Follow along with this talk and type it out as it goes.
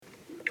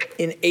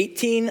In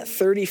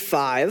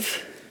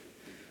 1835,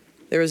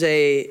 there was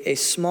a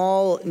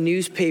small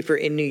newspaper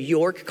in New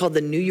York called the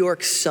New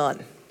York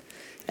Sun.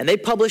 And they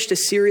published a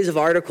series of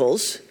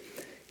articles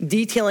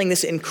detailing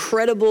this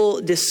incredible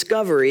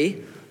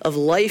discovery of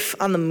life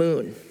on the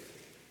moon.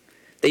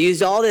 They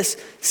used all this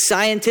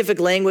scientific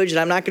language that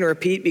I'm not going to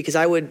repeat because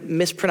I would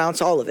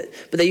mispronounce all of it.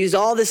 But they used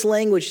all this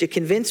language to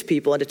convince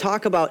people and to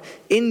talk about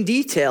in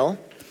detail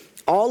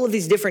all of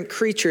these different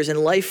creatures and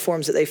life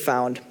forms that they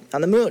found on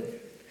the moon.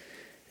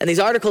 And these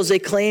articles, they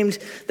claimed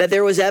that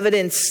there was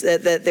evidence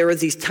that there were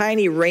these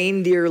tiny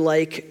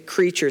reindeer-like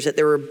creatures, that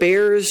there were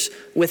bears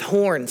with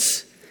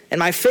horns. And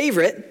my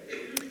favorite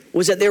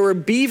was that there were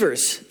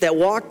beavers that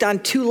walked on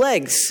two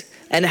legs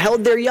and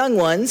held their young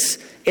ones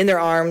in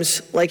their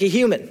arms like a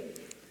human.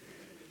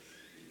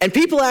 And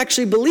people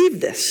actually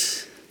believed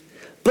this.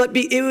 But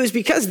it was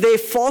because they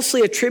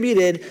falsely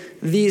attributed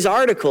these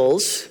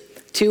articles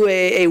to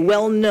a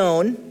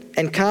well-known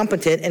and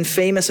competent and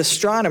famous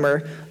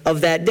astronomer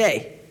of that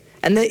day.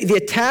 And the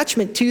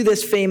attachment to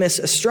this famous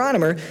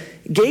astronomer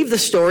gave the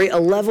story a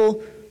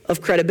level of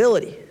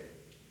credibility.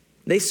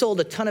 They sold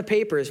a ton of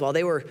papers while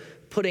they were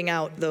putting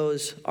out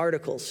those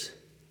articles.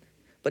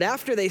 But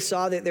after they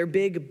saw that their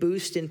big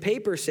boost in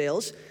paper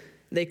sales,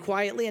 they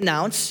quietly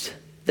announced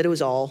that it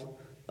was all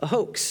a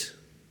hoax.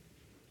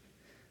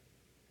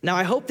 Now,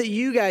 I hope that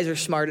you guys are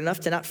smart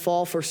enough to not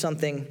fall for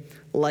something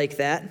like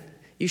that.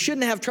 You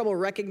shouldn't have trouble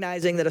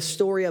recognizing that a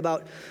story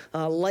about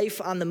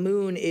life on the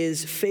moon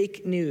is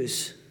fake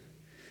news.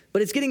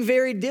 But it's getting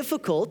very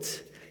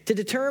difficult to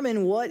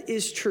determine what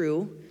is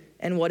true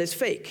and what is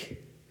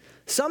fake.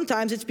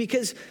 Sometimes it's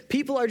because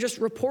people are just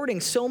reporting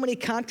so much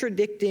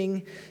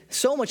contradicting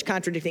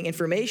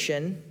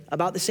information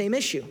about the same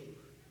issue.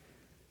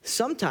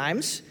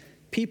 Sometimes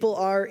people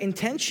are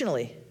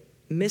intentionally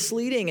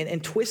misleading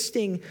and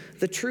twisting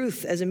the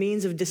truth as a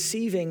means of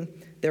deceiving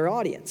their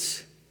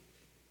audience.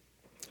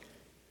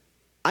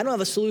 I don't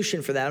have a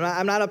solution for that.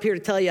 I'm not up here to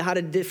tell you how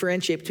to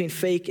differentiate between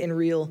fake and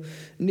real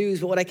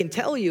news, but what I can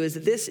tell you is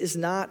that this is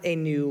not a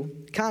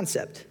new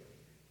concept.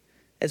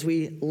 As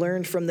we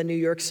learned from the New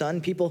York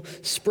Sun, people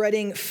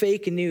spreading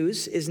fake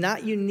news is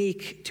not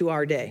unique to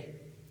our day.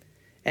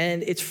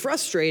 And it's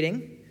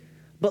frustrating,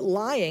 but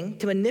lying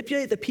to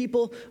manipulate the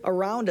people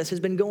around us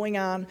has been going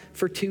on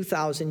for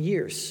 2,000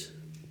 years.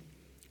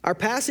 Our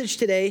passage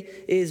today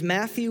is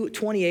Matthew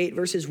 28,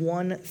 verses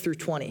 1 through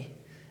 20.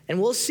 And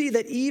we'll see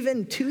that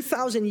even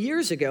 2,000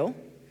 years ago,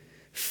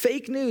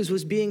 fake news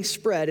was being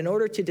spread in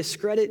order to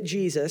discredit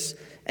Jesus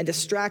and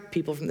distract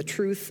people from the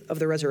truth of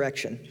the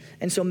resurrection.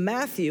 And so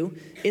Matthew,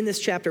 in this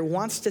chapter,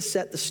 wants to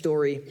set the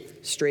story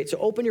straight. So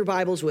open your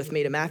Bibles with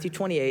me to Matthew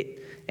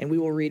 28, and we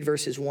will read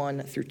verses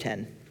 1 through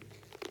 10.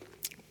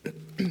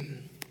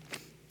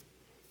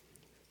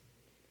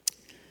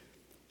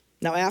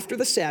 Now after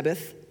the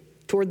Sabbath,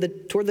 toward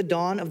the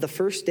dawn of the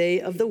first day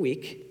of the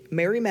week,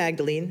 Mary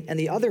Magdalene and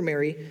the other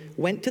Mary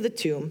went to the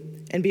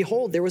tomb, and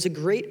behold, there was a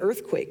great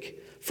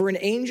earthquake. For an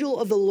angel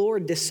of the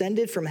Lord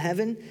descended from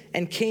heaven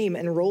and came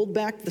and rolled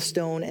back the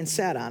stone and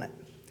sat on it.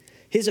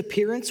 His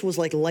appearance was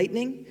like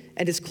lightning,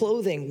 and his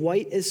clothing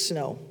white as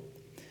snow.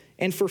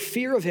 And for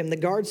fear of him, the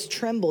guards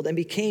trembled and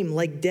became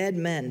like dead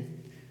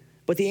men.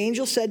 But the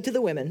angel said to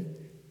the women,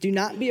 "Do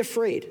not be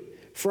afraid,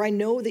 for I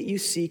know that you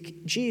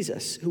seek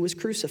Jesus, who was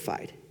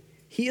crucified.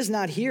 He is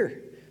not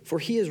here, for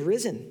he is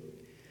risen,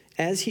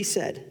 as he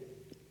said.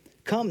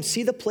 Come,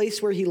 see the place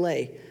where he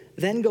lay.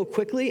 Then go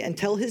quickly and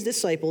tell his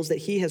disciples that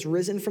he has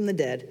risen from the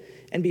dead.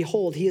 And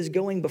behold, he is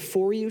going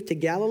before you to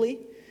Galilee.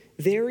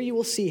 There you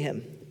will see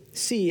him.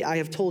 See, I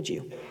have told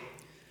you."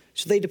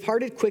 So they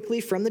departed quickly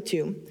from the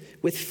tomb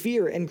with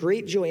fear and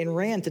great joy and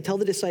ran to tell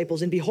the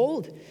disciples. And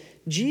behold,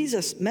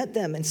 Jesus met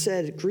them and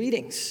said,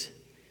 "Greetings."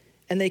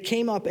 And they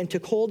came up and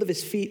took hold of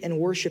his feet and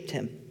worshipped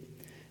him.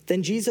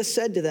 Then Jesus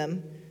said to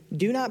them,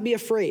 "Do not be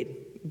afraid.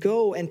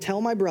 Go and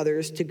tell my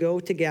brothers to go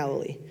to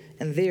Galilee,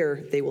 and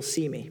there they will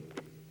see me."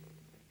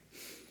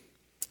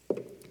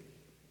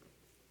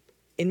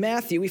 In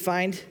Matthew, we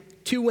find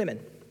two women,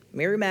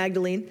 Mary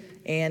Magdalene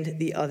and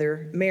the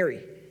other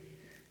Mary.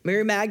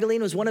 Mary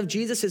Magdalene was one of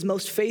Jesus'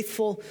 most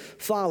faithful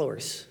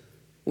followers.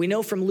 We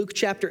know from Luke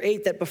chapter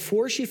 8 that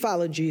before she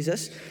followed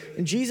Jesus,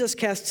 Jesus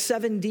cast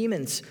 7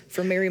 demons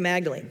from Mary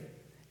Magdalene.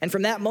 And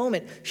from that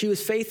moment, she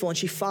was faithful and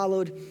she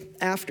followed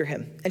after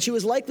him. And she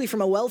was likely from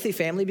a wealthy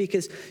family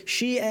because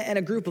she and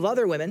a group of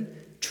other women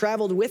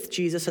traveled with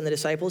Jesus and the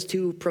disciples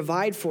to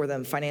provide for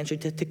them financially,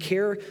 to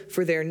care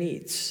for their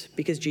needs.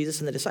 Because Jesus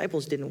and the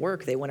disciples didn't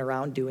work, they went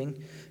around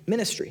doing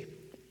ministry.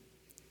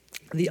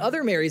 The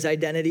other Mary's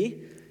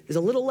identity is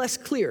a little less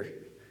clear.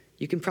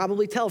 You can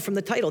probably tell from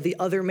the title, The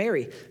Other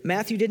Mary.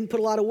 Matthew didn't put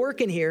a lot of work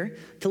in here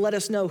to let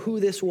us know who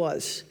this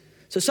was.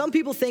 So some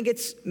people think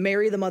it's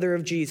Mary, the mother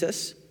of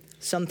Jesus.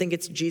 Some think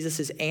it's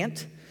Jesus'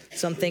 aunt.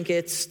 Some think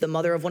it's the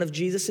mother of one of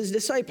Jesus'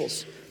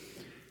 disciples.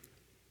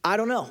 I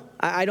don't know.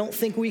 I don't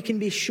think we can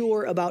be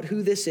sure about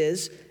who this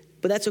is,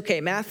 but that's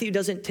okay. Matthew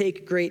doesn't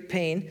take great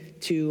pain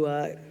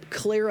to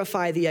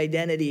clarify the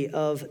identity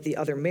of the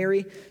other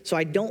Mary, so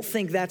I don't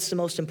think that's the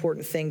most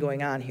important thing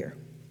going on here.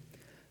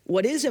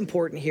 What is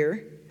important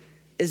here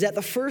is that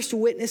the first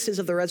witnesses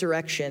of the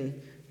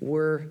resurrection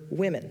were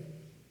women.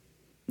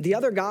 The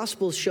other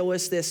Gospels show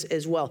us this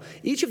as well.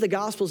 Each of the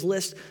Gospels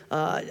list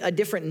a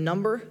different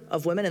number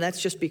of women, and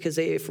that's just because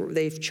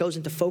they've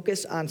chosen to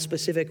focus on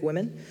specific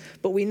women.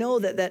 But we know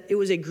that it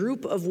was a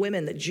group of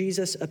women that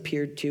Jesus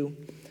appeared to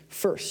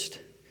first.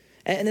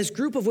 And this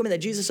group of women that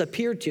Jesus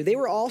appeared to, they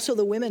were also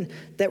the women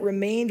that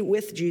remained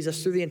with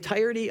Jesus through the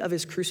entirety of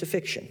his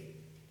crucifixion.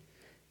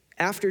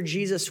 After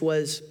Jesus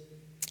was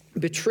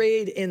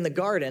betrayed in the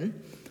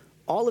garden,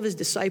 all of his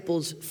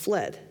disciples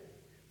fled.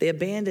 They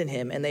abandoned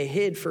him and they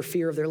hid for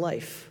fear of their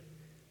life.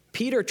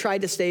 Peter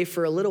tried to stay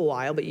for a little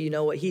while, but you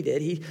know what he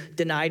did. He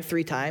denied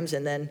 3 times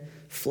and then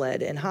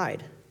fled and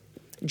hid.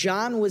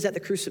 John was at the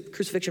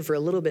crucifixion for a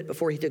little bit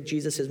before he took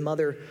Jesus, his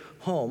mother,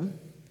 home.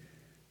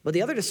 But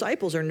the other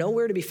disciples are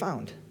nowhere to be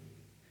found.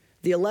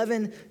 The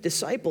 11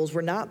 disciples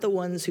were not the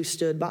ones who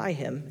stood by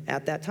him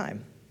at that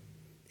time.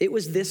 It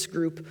was this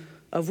group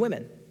of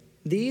women.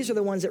 These are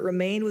the ones that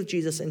remained with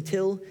Jesus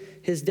until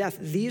his death.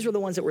 These were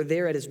the ones that were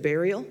there at his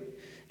burial.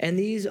 And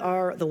these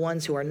are the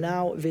ones who are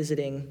now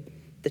visiting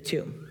the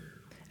tomb.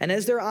 And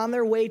as they're on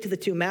their way to the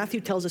tomb,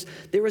 Matthew tells us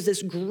there was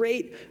this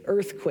great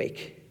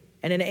earthquake.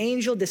 And an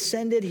angel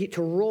descended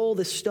to roll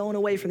the stone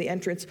away from the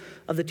entrance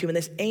of the tomb. And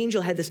this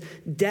angel had this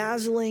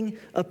dazzling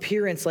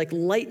appearance, like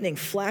lightning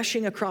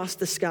flashing across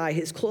the sky.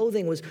 His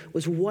clothing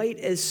was white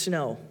as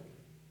snow.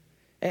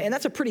 And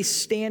that's a pretty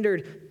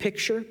standard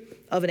picture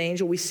of an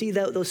angel. We see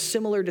those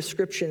similar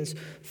descriptions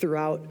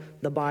throughout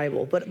the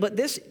Bible. But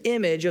this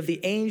image of the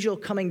angel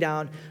coming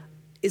down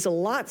is a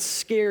lot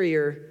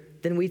scarier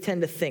than we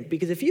tend to think.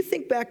 Because if you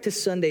think back to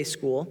Sunday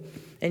school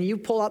and you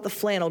pull out the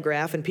flannel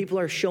graph and people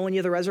are showing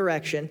you the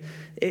resurrection,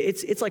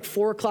 it's like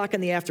 4 o'clock in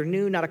the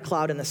afternoon, not a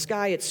cloud in the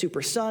sky, it's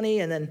super sunny,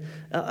 and then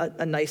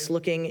a nice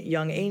looking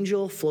young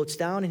angel floats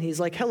down and he's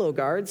like, "Hello,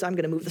 guards, I'm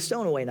going to move the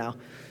stone away now."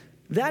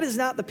 That is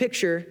not the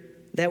picture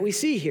that we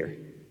see here.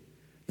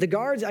 The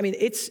guards,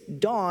 it's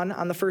dawn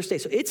on the first day,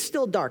 so it's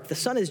still dark. The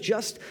sun is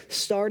just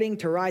starting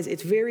to rise.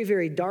 It's very,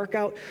 very dark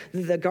out.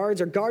 The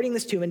guards are guarding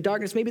this tomb in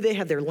darkness. Maybe they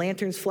have their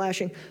lanterns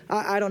flashing.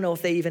 I don't know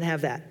if they even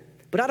have that.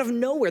 But out of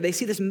nowhere, they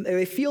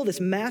feel this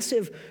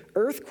massive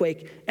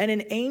earthquake, and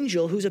an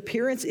angel whose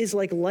appearance is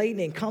like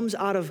lightning comes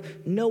out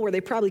of nowhere.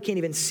 They probably can't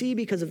even see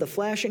because of the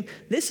flashing.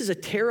 This is a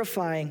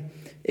terrifying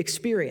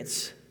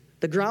experience.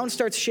 The ground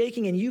starts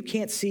shaking, and you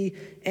can't see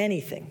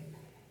anything.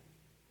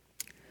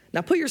 Now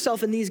put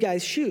yourself in these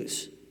guys'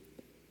 shoes.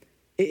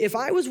 If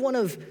I was one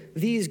of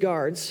these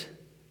guards,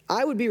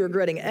 I would be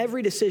regretting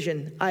every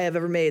decision I have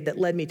ever made that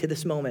led me to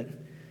this moment.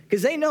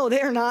 Because they know they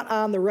are not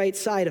on the right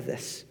side of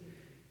this.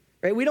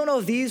 Right? We don't know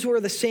if these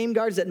were the same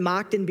guards that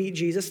mocked and beat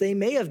Jesus. They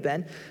may have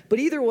been. But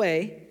either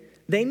way,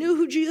 they knew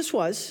who Jesus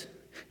was.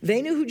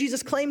 They knew who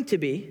Jesus claimed to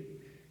be.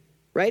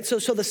 Right? So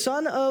the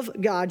Son of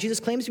God, Jesus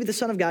claims to be the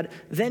Son of God.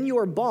 Then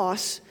your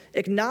boss,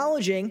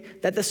 acknowledging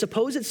that the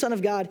supposed Son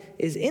of God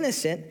is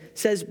innocent,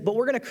 says, "But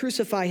we're going to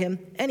crucify him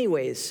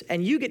anyways."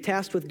 And you get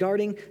tasked with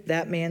guarding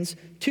that man's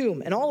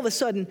tomb. And all of a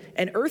sudden,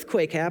 an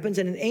earthquake happens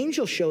and an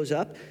angel shows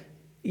up.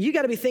 You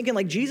got to be thinking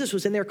like Jesus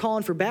was in there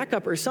calling for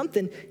backup or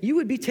something. You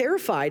would be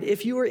terrified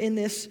if you were in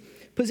this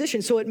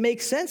position. So it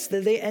makes sense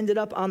that they ended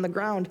up on the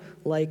ground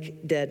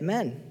like dead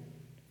men.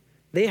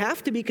 They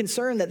have to be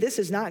concerned that this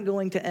is not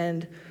going to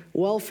end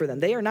well for them.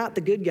 They are not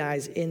the good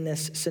guys in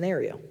this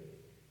scenario.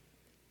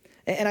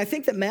 And I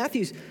think that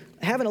Matthew's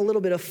having a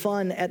little bit of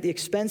fun at the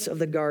expense of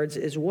the guards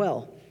as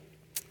well.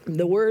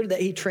 The word that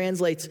he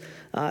translates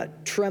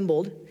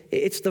trembled,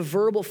 it's the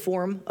verbal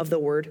form of the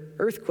word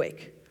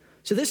earthquake.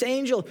 So this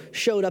angel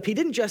showed up. He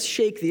didn't just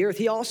shake the earth.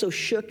 He also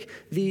shook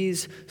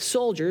these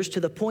soldiers to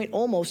the point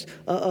almost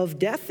of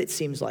death, it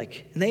seems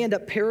like. And they end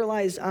up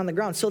paralyzed on the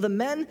ground. So the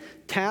men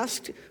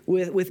tasked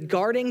with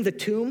guarding the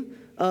tomb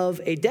of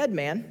a dead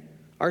man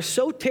are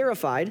so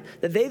terrified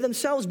that they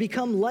themselves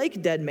become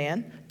like dead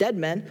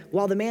men,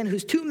 while the man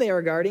whose tomb they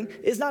are guarding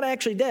is not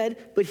actually dead,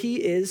 but he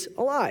is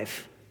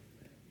alive.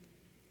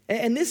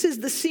 And this is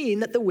the scene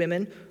that the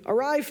women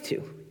arrive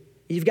to.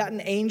 You've got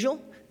an angel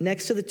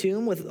next to the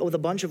tomb with a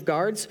bunch of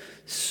guards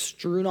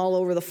strewn all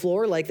over the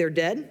floor like they're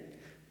dead.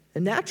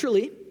 And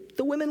naturally,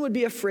 the women would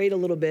be afraid a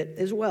little bit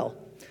as well.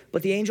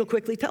 But the angel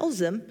quickly tells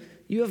them,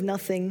 "You have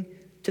nothing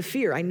to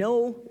fear. I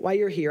know why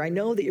you're here. I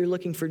know that you're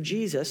looking for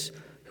Jesus,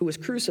 who was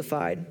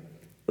crucified,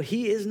 but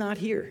he is not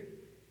here.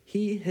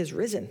 He has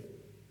risen.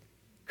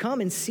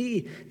 Come and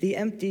see the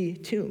empty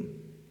tomb."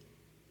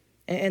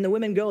 And the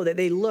women go,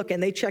 they look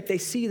and they check, they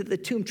see that the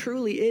tomb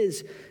truly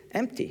is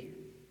empty.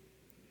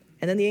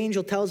 And then the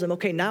angel tells them,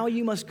 "Okay, now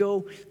you must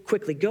go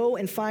quickly. Go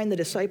and find the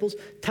disciples.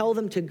 Tell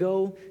them to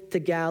go to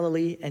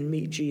Galilee and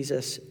meet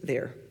Jesus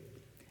there."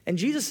 And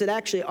Jesus had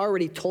actually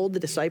already told the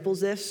disciples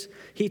this.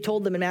 He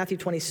told them in Matthew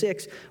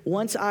 26,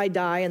 "Once I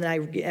die and I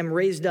am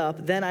raised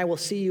up, then I will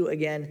see you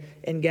again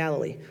in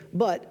Galilee."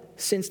 But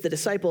since the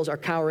disciples are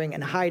cowering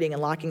and hiding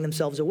and locking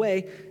themselves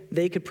away,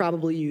 they could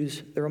probably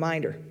use the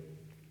reminder.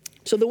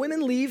 So the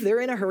women leave.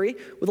 They're in a hurry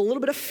with a little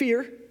bit of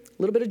fear,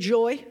 a little bit of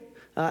joy,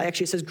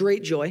 Actually, it says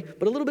great joy,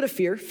 but a little bit of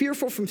fear.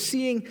 Fearful from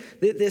seeing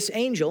this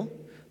angel,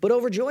 but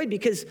overjoyed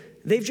because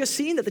they've just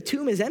seen that the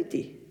tomb is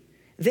empty.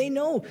 They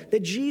know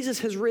that Jesus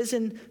has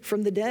risen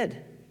from the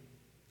dead.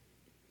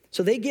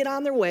 So they get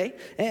on their way,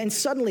 and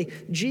suddenly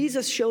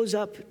Jesus shows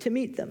up to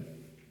meet them.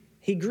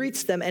 He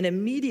greets them, and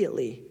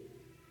immediately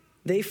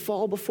they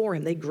fall before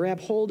him. They grab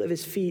hold of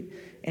his feet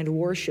and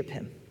worship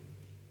him.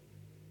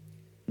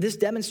 This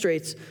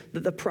demonstrates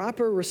that the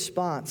proper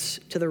response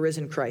to the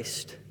risen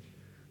Christ,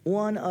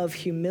 one of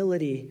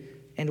humility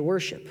and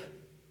worship.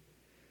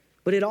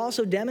 But it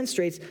also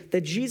demonstrates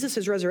that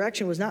Jesus'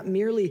 resurrection was not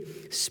merely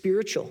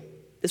spiritual.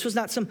 This was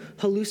not some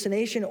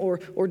hallucination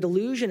or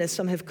delusion, as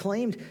some have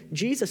claimed.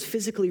 Jesus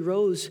physically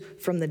rose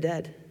from the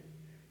dead.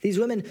 These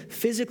women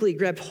physically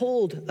grabbed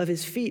hold of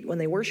his feet when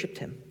they worshiped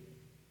him.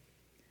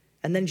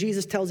 And then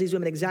Jesus tells these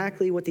women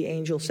exactly what the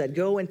angel said.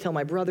 Go and tell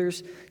my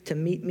brothers to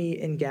meet me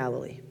in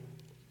Galilee.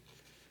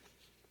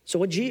 So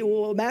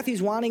what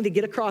Matthew's wanting to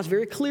get across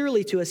very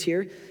clearly to us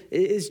here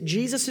is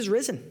Jesus is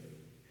risen.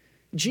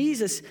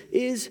 Jesus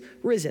is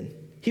risen.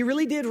 He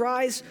really did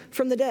rise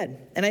from the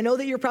dead. And I know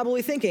that you're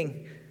probably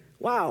thinking,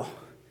 wow,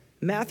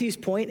 Matthew's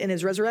point in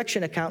his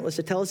resurrection account was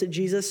to tell us that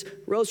Jesus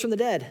rose from the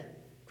dead.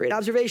 Great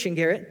observation,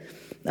 Garrett.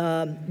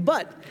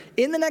 But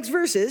in the next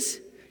verses,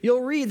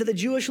 you'll read that the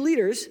Jewish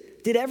leaders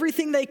did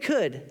everything they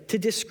could to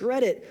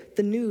discredit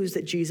the news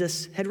that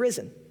Jesus had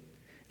risen.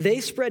 They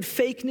spread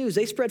fake news.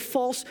 They spread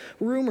false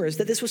rumors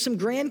that this was some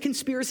grand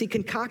conspiracy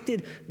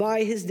concocted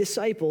by his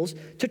disciples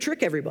to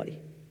trick everybody.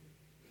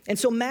 And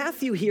so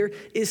Matthew here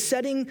is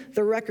setting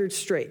the record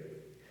straight.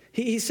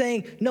 He's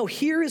saying, no,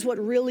 here is what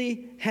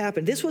really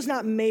happened. This was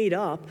not made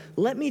up.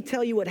 Let me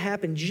tell you what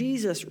happened.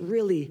 Jesus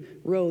really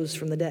rose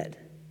from the dead.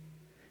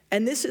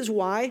 And this is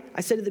why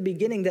I said at the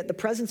beginning that the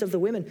presence of the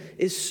women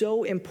is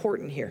so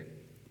important here.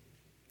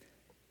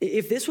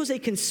 If this was a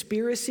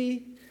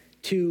conspiracy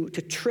to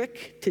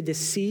trick, to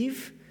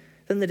deceive,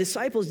 then the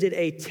disciples did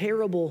a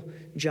terrible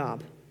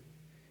job.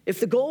 If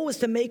the goal was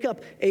to make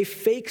up a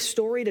fake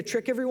story to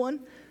trick everyone,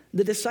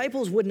 the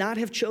disciples would not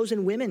have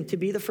chosen women to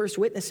be the first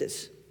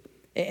witnesses.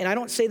 And I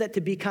don't say that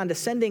to be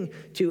condescending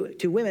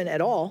to women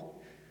at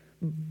all,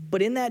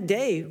 but in that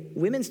day,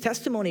 women's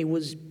testimony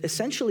was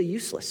essentially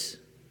useless.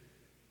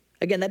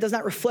 Again, that does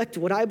not reflect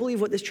what I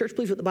believe, what this church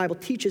believes, what the Bible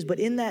teaches, but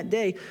in that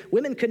day,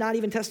 women could not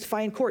even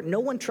testify in court.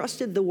 No one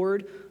trusted the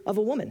word of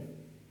a woman.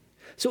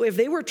 So if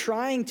they were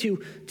trying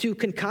to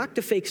concoct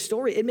a fake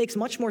story, it makes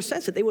much more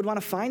sense that they would want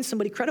to find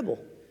somebody credible.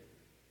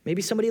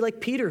 Maybe somebody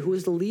like Peter, who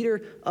was the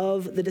leader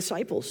of the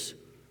disciples,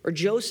 or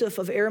Joseph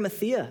of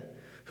Arimathea,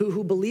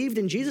 who believed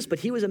in Jesus, but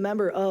he was a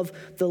member of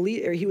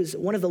he was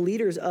one of the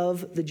leaders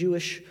of the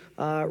Jewish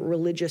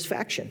religious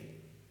faction.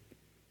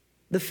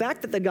 The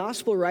fact that the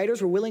gospel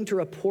writers were willing to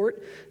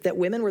report that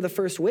women were the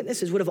first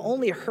witnesses would have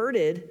only hurt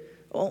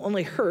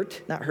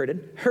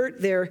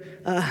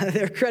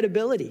their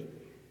credibility.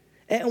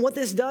 And what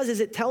this does is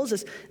it tells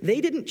us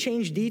they didn't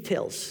change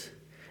details.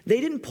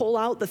 They didn't pull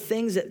out the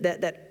things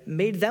that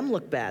made them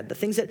look bad, the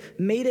things that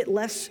made it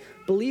less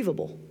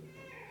believable.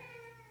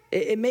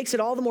 It makes it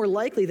all the more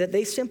likely that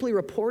they simply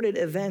reported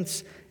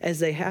events as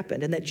they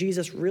happened and that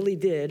Jesus really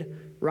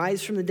did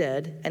rise from the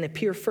dead and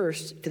appear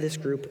first to this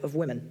group of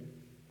women.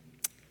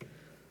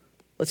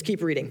 Let's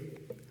keep reading.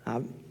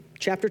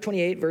 Chapter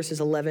 28,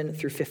 verses 11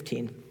 through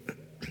 15.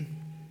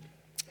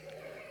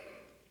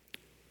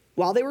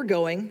 While they were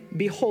going,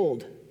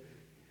 behold,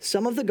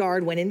 some of the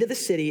guard went into the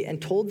city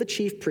and told the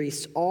chief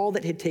priests all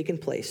that had taken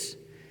place.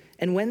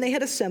 And when they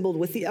had assembled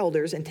with the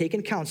elders and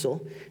taken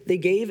counsel, they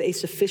gave a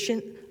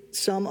sufficient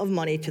sum of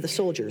money to the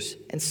soldiers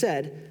and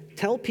said,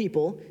 tell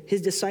people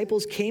his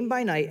disciples came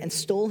by night and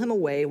stole him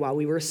away while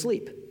we were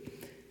asleep.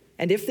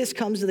 And if this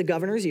comes to the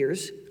governor's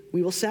ears,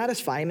 we will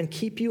satisfy him and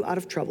keep you out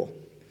of trouble.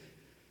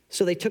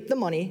 So they took the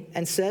money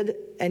and said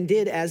and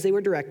did as they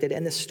were directed,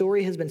 and the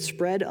story has been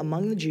spread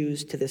among the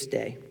Jews to this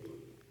day.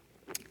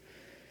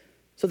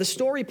 So the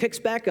story picks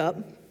back up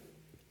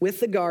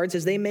with the guards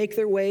as they make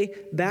their way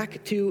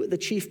back to the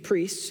chief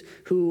priests,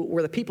 who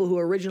were the people who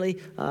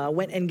originally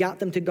went and got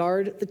them to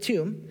guard the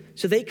tomb.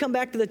 So they come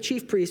back to the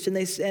chief priests and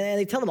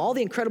they tell them all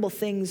the incredible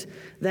things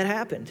that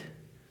happened.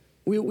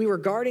 We were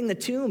guarding the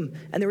tomb,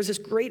 and there was this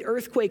great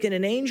earthquake, and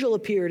an angel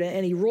appeared,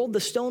 and he rolled the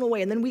stone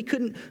away, and then we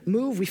couldn't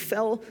move. We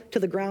fell to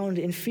the ground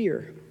in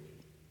fear.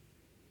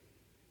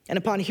 And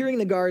upon hearing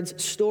the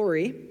guard's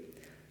story,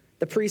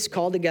 the priests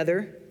called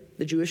together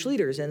the Jewish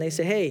leaders, and they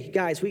say, hey,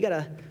 guys, we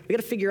gotta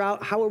figure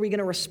out how are we going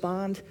to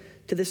respond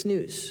to this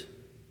news.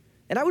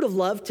 And I would have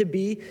loved to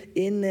be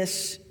in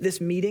this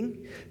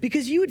meeting,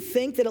 because you would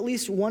think that at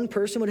least one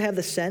person would have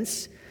the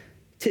sense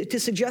to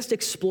suggest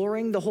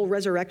exploring the whole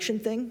resurrection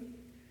thing.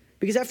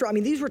 Because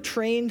these were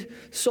trained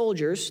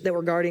soldiers that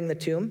were guarding the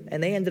tomb,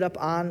 and they ended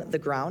up on the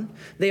ground.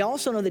 They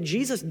also know that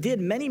Jesus did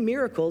many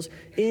miracles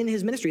in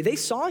his ministry. They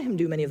saw him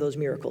do many of those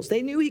miracles.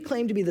 They knew he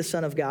claimed to be the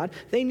Son of God.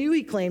 They knew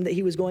he claimed that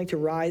he was going to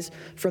rise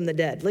from the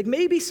dead. Like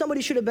maybe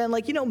somebody should have been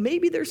like,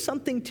 maybe there's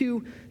something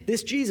to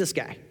this Jesus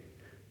guy.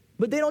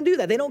 But they don't do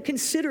that. They don't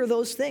consider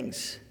those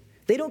things.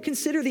 They don't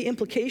consider the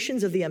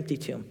implications of the empty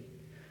tomb.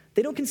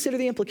 They don't consider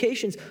the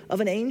implications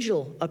of an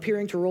angel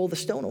appearing to roll the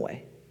stone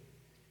away.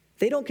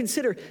 They don't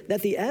consider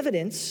that the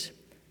evidence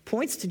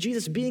points to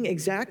Jesus being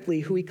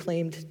exactly who he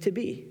claimed to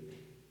be.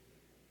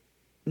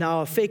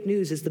 Now, fake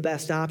news is the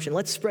best option.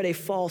 Let's spread a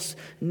false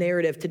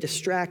narrative to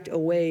distract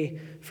away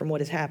from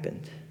what has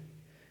happened.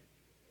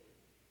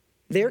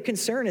 Their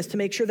concern is to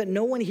make sure that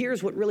no one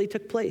hears what really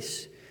took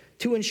place.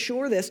 To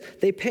ensure this,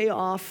 they pay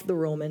off the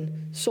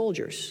Roman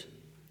soldiers.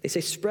 They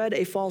say, spread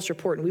a false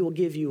report and we will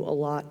give you a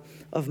lot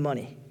of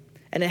money.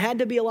 And it had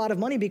to be a lot of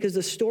money because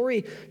the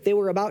story they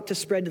were about to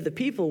spread to the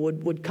people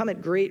would come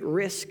at great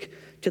risk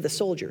to the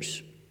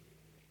soldiers.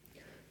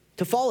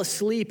 To fall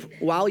asleep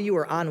while you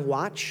were on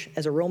watch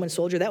as a Roman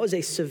soldier, that was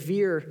a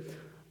severe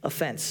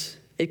offense.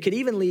 It could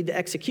even lead to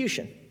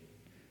execution.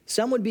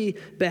 Some would be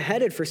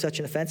beheaded for such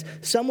an offense.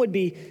 Some would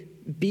be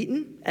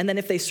beaten, and then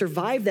if they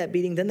survived that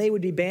beating, then they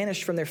would be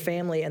banished from their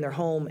family and their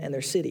home and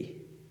their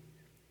city.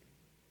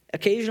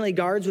 Occasionally,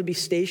 guards would be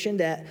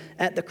stationed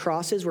at the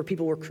crosses where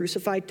people were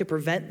crucified to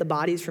prevent the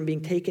bodies from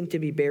being taken to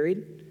be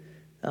buried,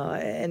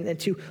 and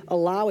to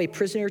allow a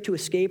prisoner to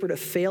escape or to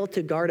fail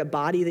to guard a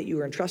body that you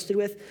were entrusted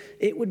with.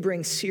 It would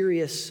bring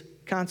serious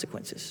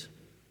consequences.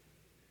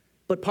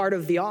 But part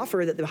of the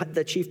offer that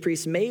the chief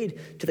priests made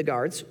to the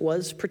guards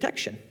was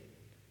protection.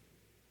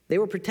 They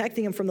were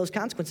protecting him from those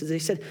consequences. They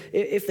said,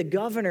 if the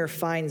governor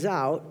finds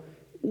out,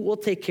 we'll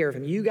take care of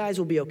him. You guys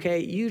will be okay.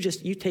 You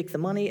take the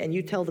money and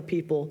you tell the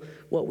people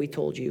what we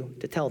told you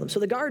to tell them. So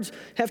the guards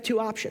have two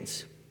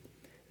options.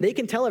 They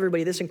can tell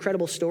everybody this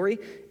incredible story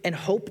and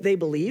hope they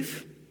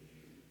believe.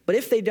 But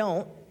if they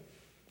don't,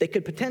 they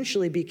could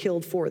potentially be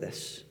killed for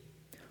this.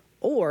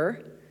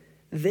 Or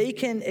they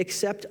can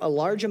accept a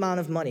large amount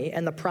of money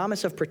and the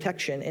promise of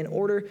protection in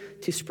order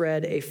to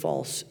spread a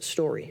false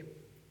story.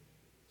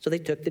 So they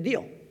took the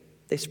deal.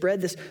 They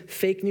spread this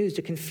fake news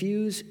to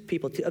confuse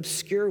people, to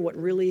obscure what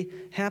really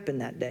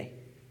happened that day.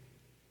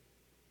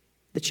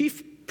 The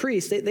chief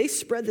priests, they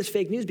spread this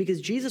fake news because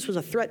Jesus was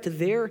a threat to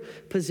their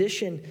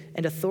position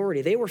and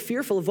authority. They were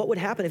fearful of what would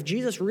happen if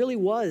Jesus really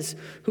was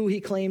who he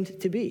claimed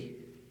to be.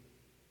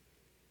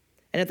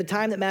 And at the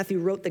time that Matthew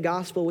wrote the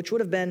gospel, which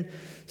would have been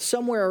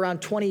somewhere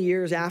around 20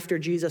 years after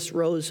Jesus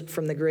rose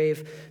from the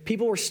grave,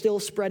 people were still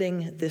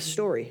spreading this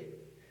story.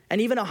 And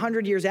even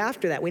 100 years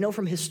after that, we know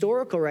from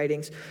historical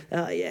writings,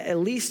 at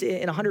least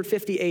in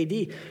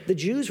 150 AD, the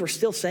Jews were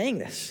still saying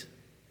this.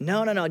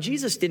 No,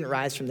 Jesus didn't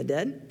rise from the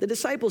dead. The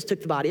disciples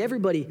took the body.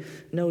 Everybody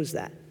knows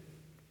that.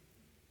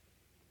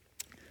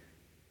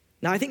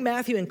 Now, I think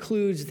Matthew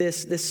includes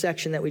this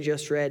section that we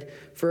just read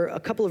for a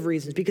couple of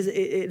reasons, because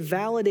it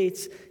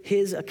validates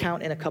his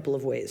account in a couple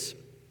of ways.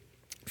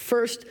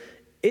 First,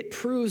 it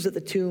proves that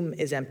the tomb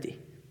is empty.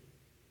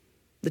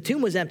 The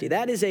tomb was empty.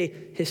 That is a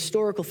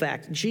historical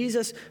fact.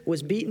 Jesus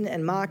was beaten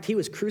and mocked. He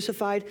was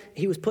crucified.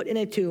 He was put in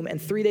a tomb,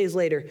 and 3 days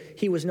later,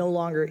 he was no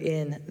longer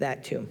in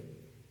that tomb.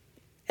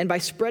 And by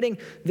spreading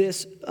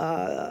this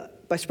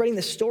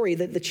story,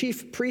 the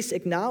chief priests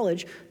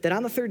acknowledge that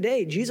on the third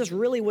day, Jesus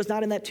really was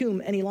not in that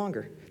tomb any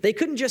longer. They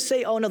couldn't just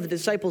say, oh no, the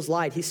disciples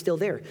lied. He's still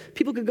there.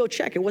 People could go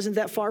check. It wasn't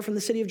that far from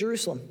the city of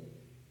Jerusalem.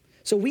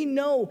 So we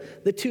know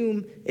the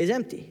tomb is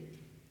empty.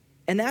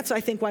 And that's, I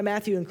think, why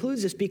Matthew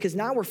includes this, because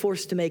now we're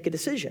forced to make a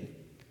decision.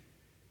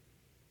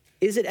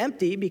 Is it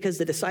empty because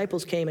the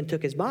disciples came and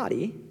took his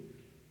body?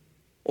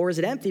 Or is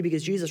it empty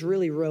because Jesus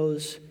really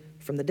rose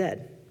from the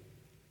dead?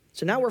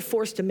 So now we're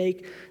forced to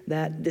make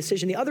that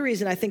decision. The other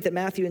reason I think that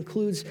Matthew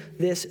includes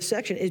this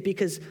section is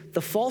because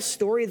the false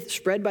story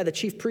spread by the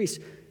chief priests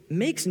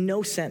makes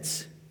no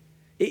sense.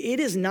 It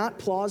is not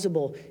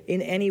plausible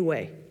in any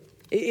way.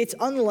 It's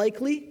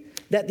unlikely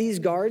that these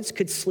guards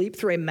could sleep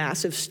through a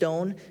massive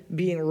stone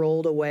being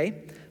rolled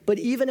away. But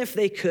even if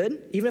they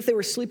could, even if they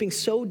were sleeping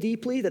so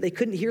deeply that they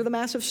couldn't hear the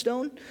massive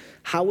stone,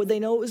 how would they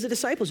know it was the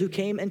disciples who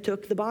came and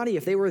took the body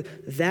if they were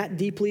that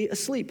deeply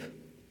asleep?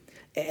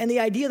 And the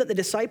idea that the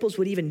disciples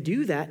would even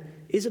do that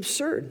is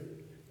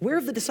absurd. Where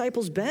have the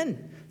disciples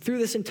been through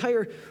this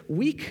entire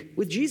week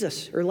with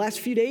Jesus, or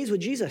last few days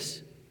with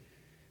Jesus?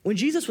 When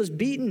Jesus was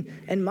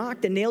beaten and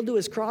mocked and nailed to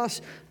his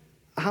cross,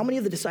 how many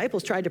of the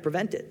disciples tried to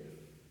prevent it?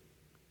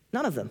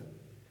 None of them.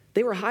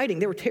 They were hiding.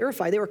 They were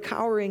terrified. They were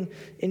cowering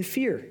in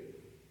fear.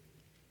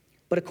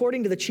 But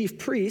according to the chief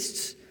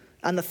priests,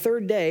 on the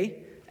third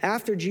day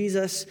after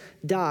Jesus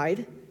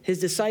died, his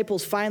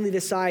disciples finally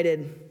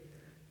decided,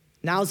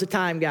 now's the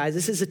time, guys.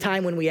 This is the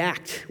time when we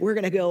act. We're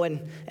going to go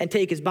and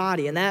take his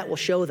body, and that will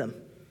show them.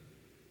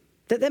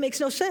 That makes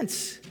no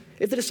sense.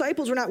 If the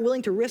disciples were not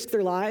willing to risk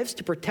their lives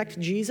to protect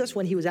Jesus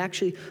when he was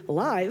actually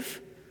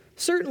alive,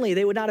 certainly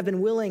they would not have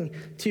been willing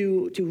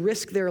to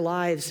risk their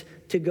lives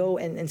to go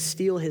and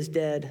steal his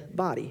dead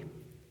body.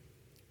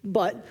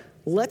 But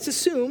let's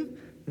assume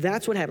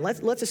that's what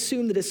happened. Let's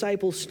assume the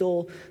disciples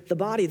stole the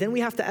body. Then we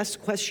have to ask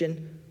the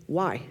question,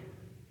 why?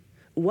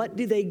 What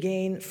do they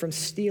gain from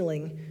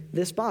stealing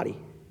this body?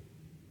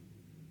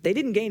 They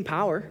didn't gain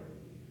power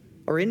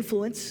or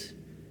influence.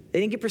 They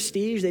didn't get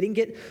prestige. They didn't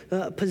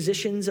get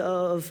positions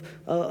of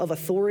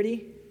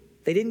authority.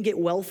 They didn't get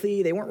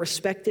wealthy. They weren't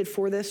respected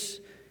for this.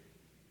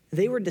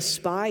 they were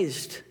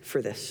despised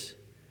for this.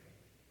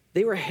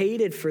 They were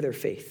hated for their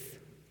faith.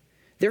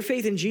 Their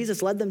faith in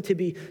Jesus led them to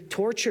be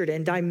tortured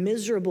and die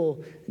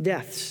miserable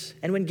deaths.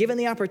 And when given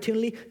the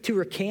opportunity to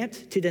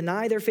recant, to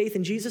deny their faith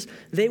in Jesus,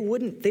 they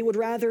wouldn't. They would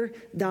rather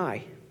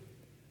die.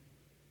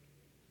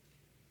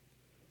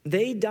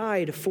 They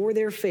died for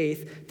their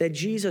faith that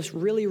Jesus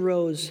really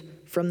rose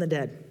from the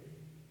dead.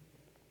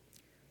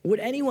 Would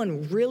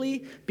anyone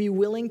really be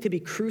willing to be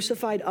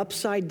crucified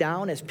upside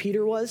down as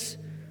Peter was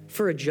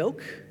for a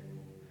joke?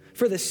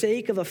 For the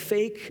sake of a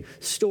fake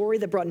story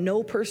that brought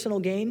no personal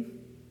gain?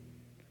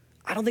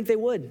 I don't think they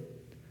would.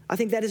 I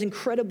think that is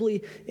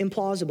incredibly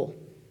implausible.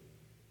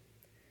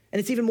 And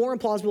it's even more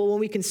implausible when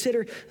we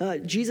consider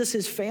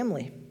Jesus'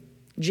 family.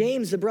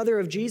 James, the brother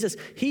of Jesus,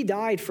 he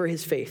died for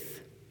his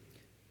faith.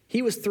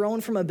 He was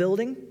thrown from a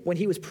building when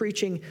he was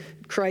preaching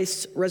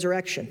Christ's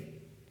resurrection.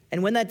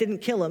 And when that didn't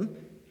kill him,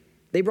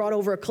 they brought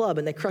over a club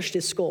and they crushed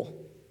his skull.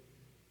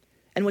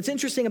 And what's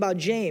interesting about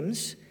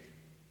James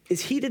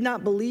is he did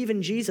not believe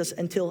in Jesus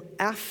until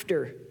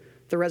after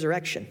the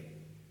resurrection.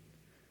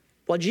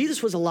 While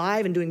Jesus was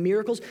alive and doing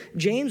miracles,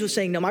 James was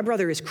saying, no, my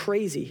brother is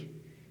crazy.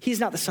 He's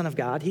not the Son of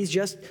God. He's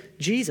just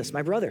Jesus,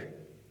 my brother.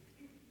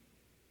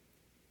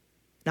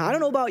 Now, I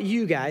don't know about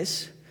you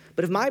guys,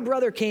 but if my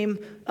brother came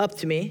up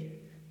to me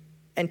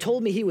and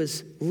told me he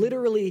was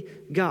literally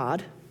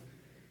God,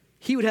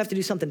 he would have to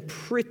do something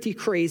pretty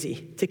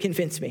crazy to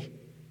convince me.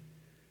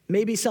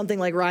 Maybe something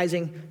like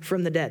rising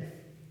from the dead.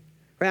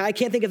 Right? I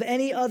can't think of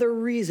any other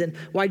reason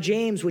why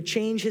James would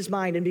change his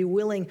mind and be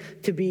willing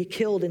to be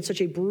killed in such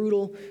a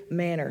brutal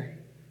manner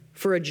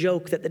for a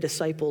joke that the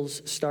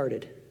disciples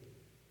started.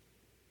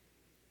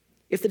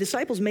 If the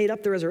disciples made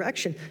up the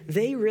resurrection,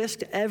 they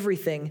risked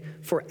everything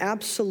for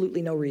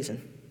absolutely no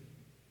reason.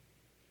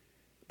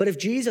 But if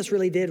Jesus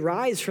really did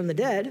rise from the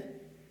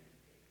dead,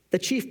 the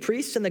chief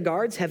priests and the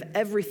guards have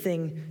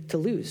everything to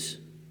lose.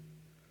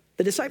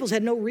 The disciples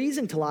had no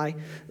reason to lie,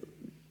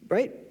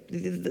 right?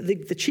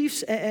 The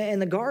chiefs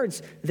and the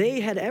guards, they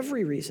had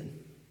every reason.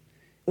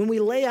 When we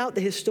lay out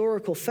the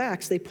historical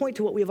facts, they point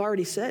to what we have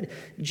already said.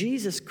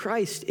 Jesus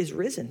Christ is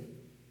risen.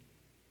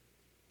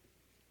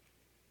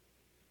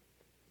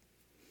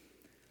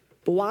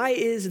 But why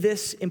is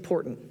this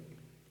important?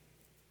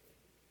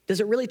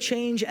 Does it really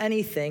change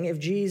anything if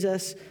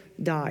Jesus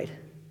died?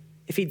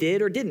 If he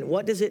did or didn't,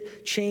 what does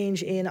it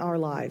change in our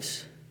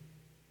lives?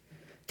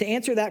 To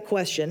answer that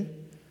question,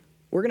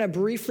 we're going to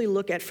briefly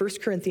look at 1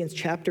 Corinthians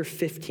chapter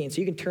 15. So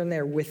you can turn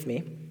there with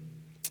me.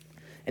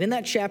 And in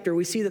that chapter,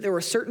 we see that there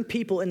were certain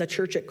people in the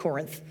church at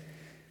Corinth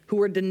who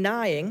were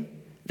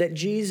denying that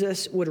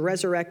Jesus would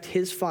resurrect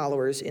his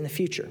followers in the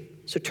future.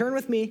 So turn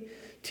with me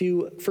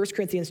to 1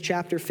 Corinthians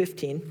chapter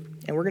 15,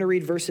 and we're going to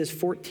read verses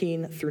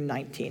 14 through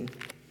 19.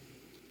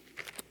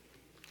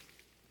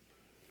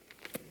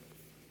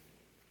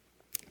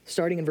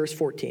 Starting in verse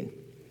 14.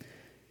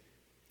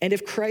 And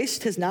if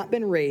Christ has not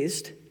been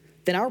raised,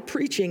 then our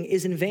preaching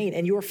is in vain,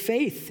 and your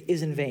faith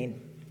is in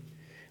vain.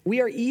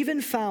 We are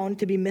even found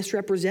to be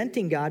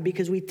misrepresenting God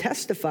because we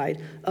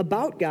testified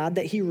about God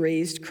that he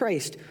raised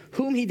Christ,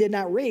 whom he did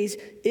not raise,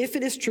 if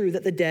it is true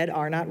that the dead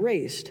are not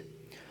raised.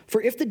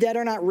 For if the dead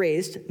are not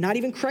raised, not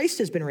even Christ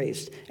has been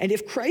raised. And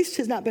if Christ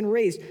has not been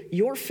raised,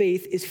 your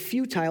faith is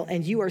futile,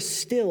 and you are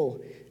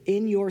still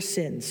in your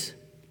sins.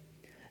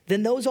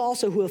 Then those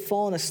also who have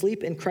fallen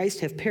asleep in Christ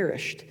have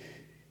perished.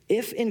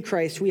 If in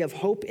Christ we have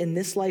hope in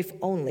this life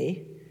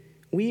only,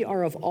 we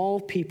are of all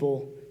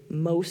people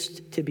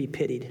most to be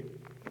pitied.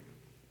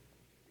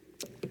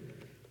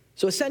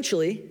 So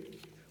essentially,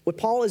 what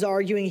Paul is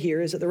arguing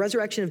here is that the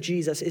resurrection of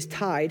Jesus is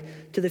tied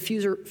to the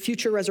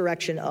future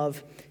resurrection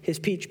of his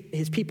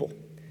people.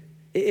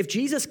 If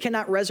Jesus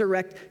cannot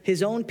resurrect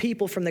his own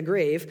people from the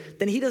grave,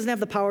 then he doesn't have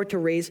the power to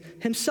raise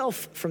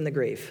himself from the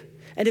grave.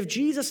 And if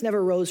Jesus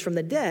never rose from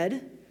the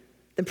dead,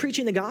 then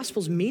preaching the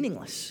gospel is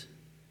meaningless.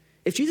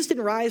 If Jesus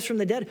didn't rise from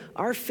the dead,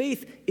 our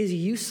faith is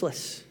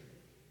useless.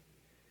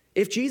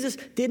 If Jesus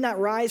did not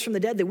rise from the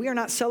dead, then we are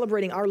not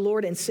celebrating our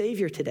Lord and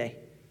Savior today.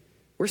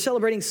 We're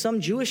celebrating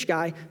some Jewish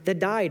guy that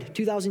died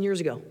 2,000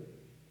 years ago.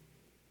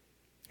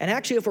 And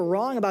actually, if we're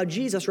wrong about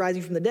Jesus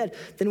rising from the dead,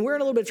 then we're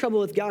in a little bit of trouble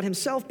with God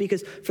himself,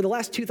 because for the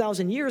last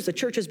 2,000 years, the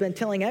church has been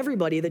telling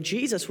everybody that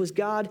Jesus was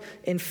God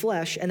in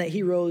flesh and that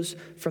he rose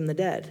from the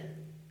dead.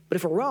 But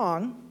if we're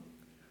wrong,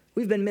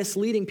 we've been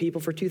misleading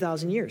people for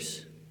 2,000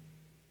 years.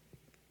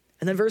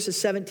 And then verses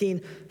 17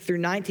 through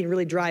 19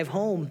 really drive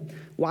home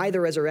why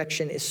the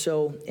resurrection is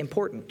so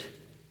important.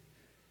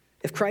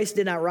 If Christ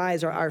did not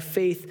rise, our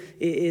faith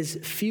is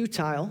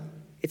futile.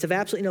 It's of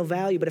absolutely no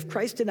value. But if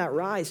Christ did not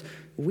rise,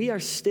 we are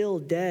still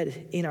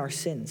dead in our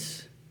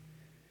sins.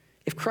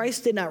 If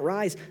Christ did not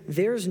rise,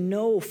 there's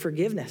no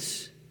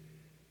forgiveness.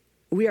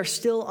 We are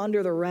still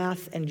under the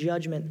wrath and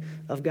judgment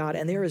of God,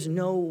 and there is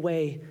no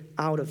way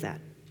out of that.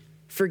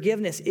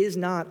 Forgiveness is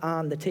not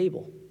on the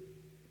table.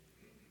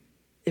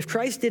 If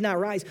Christ did not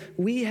rise,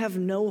 we have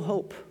no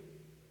hope.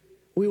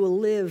 We will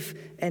live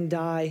and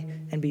die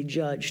and be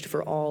judged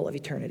for all of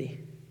eternity.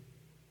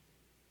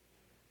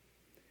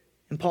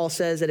 And Paul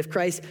says that if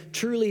Christ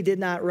truly did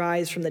not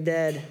rise from the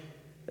dead,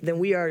 then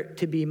we are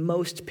to be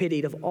most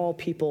pitied of all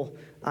people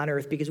on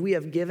earth because we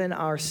have given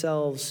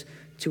ourselves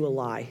to a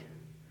lie,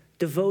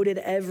 devoted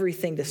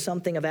everything to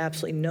something of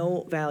absolutely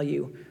no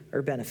value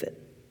or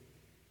benefit.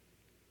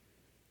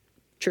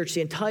 Church,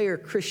 the entire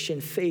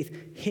Christian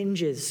faith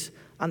hinges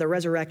on the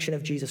resurrection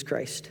of Jesus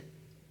Christ.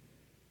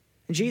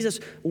 And Jesus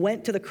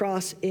went to the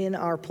cross in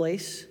our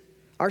place.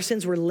 Our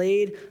sins were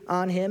laid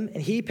on him,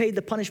 and he paid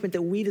the punishment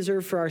that we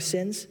deserve for our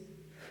sins.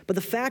 But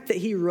the fact that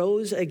he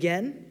rose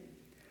again,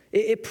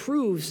 it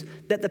proves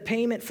that the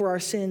payment for our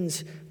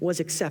sins was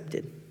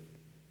accepted,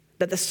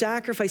 that the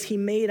sacrifice he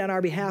made on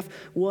our behalf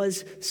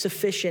was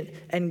sufficient,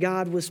 and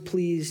God was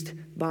pleased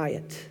by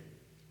it.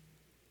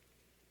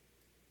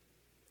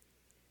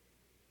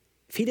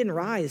 If he didn't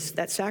rise,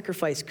 that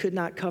sacrifice could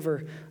not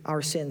cover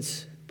our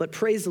sins. But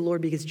praise the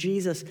Lord, because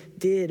Jesus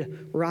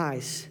did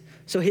rise.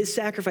 So his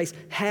sacrifice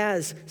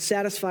has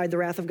satisfied the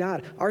wrath of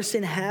God. Our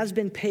sin has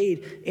been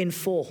paid in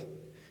full.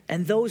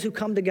 And those who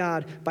come to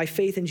God by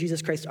faith in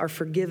Jesus Christ are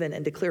forgiven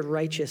and declared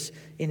righteous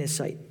in his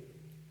sight.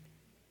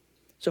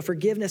 So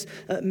forgiveness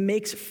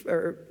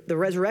the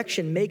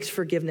resurrection makes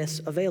forgiveness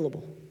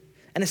available.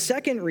 And a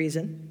second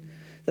reason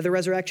that the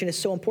resurrection is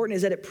so important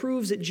is that it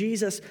proves that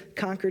Jesus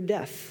conquered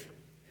death.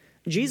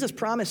 Jesus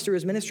promised through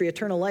his ministry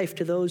eternal life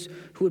to those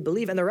who would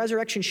believe, and the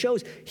resurrection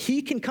shows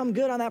he can come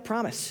good on that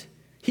promise.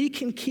 He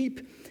can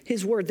keep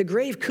his word. The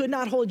grave could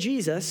not hold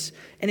Jesus,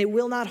 and it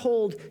will not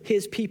hold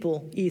his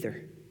people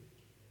either.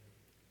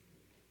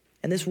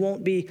 And this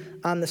won't be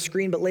on the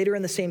screen, but later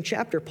in the same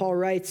chapter, Paul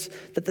writes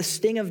that the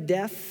sting of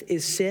death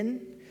is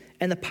sin,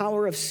 and the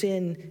power of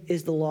sin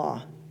is the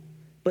law.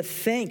 But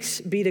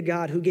thanks be to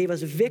God who gave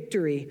us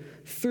victory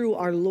through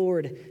our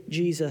Lord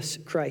Jesus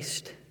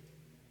Christ.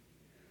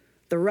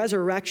 The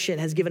resurrection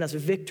has given us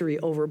victory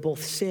over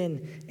both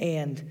sin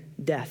and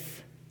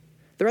death.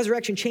 The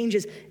resurrection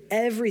changes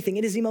everything.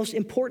 It is the most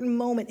important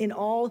moment in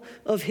all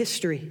of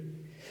history.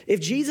 If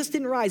Jesus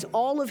didn't rise,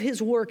 all of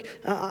his work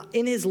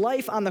in his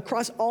life on the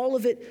cross, all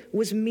of it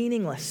was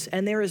meaningless,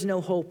 and there is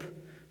no hope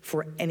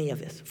for any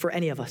of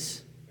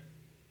us.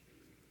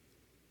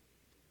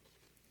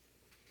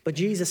 But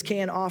Jesus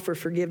can offer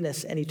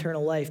forgiveness and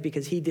eternal life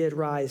because he did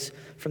rise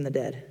from the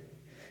dead.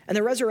 And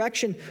the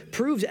resurrection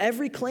proves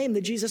every claim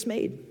that Jesus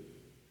made,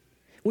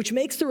 which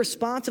makes the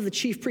response of the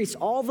chief priests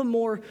all the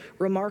more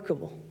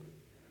remarkable.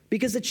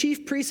 Because the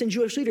chief priests and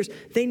Jewish leaders,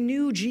 they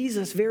knew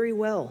Jesus very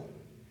well.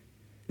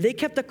 They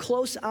kept a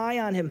close eye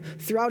on him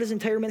throughout his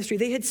entire ministry.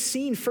 They had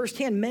seen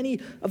firsthand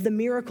many of the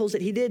miracles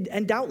that he did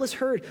and doubtless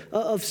heard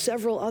of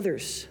several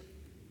others.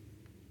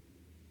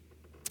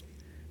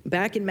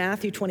 Back in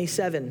Matthew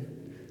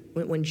 27,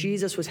 when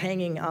Jesus was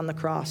hanging on the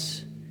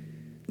cross,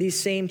 these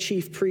same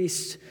chief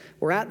priests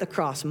were at the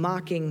cross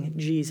mocking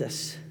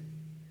Jesus.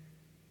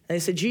 And they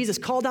said, Jesus,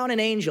 call down an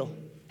angel.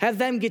 Have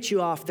them get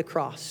you off the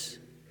cross.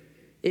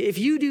 If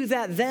you do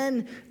that,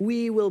 then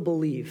we will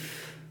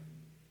believe.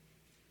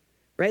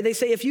 Right? They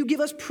say, if you give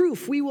us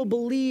proof, we will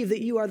believe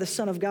that you are the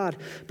Son of God.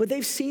 But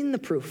they've seen the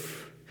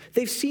proof.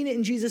 They've seen it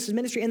in Jesus'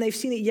 ministry, and they've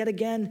seen it yet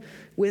again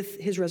with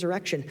his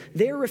resurrection.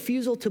 Their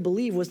refusal to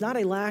believe was not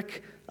a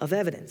lack of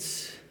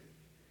evidence.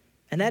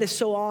 And that is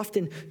so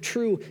often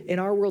true in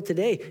our world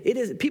today.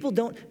 People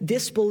don't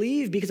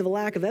disbelieve because of a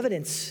lack of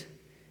evidence.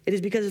 It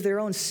is because of their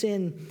own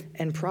sin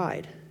and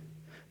pride.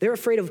 They're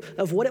afraid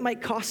of what it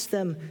might cost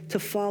them to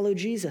follow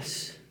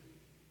Jesus.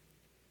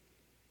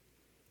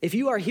 If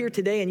you are here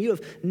today and you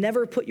have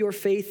never put your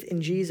faith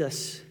in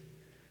Jesus,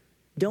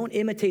 don't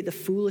imitate the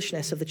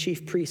foolishness of the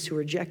chief priests who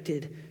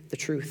rejected the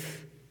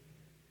truth.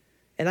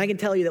 And I can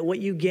tell you that what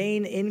you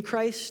gain in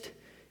Christ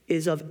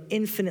is of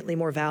infinitely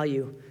more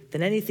value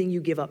than anything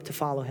you give up to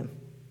follow him.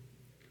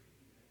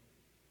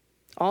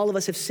 All of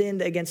us have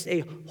sinned against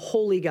a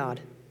holy God,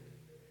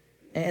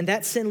 and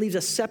that sin leaves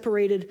us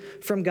separated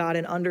from God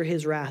and under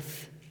his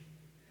wrath.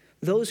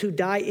 Those who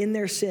die in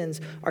their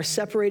sins are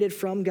separated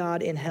from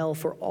God in hell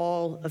for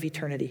all of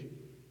eternity.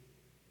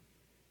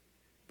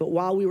 But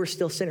while we were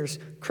still sinners,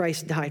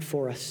 Christ died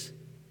for us.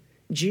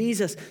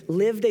 Jesus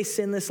lived a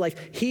sinless life.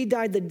 He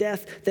died the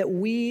death that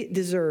we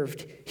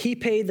deserved. He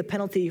paid the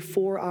penalty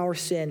for our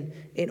sin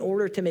in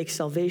order to make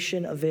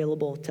salvation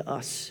available to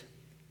us.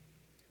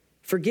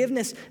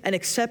 Forgiveness and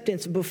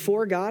acceptance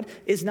before God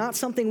is not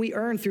something we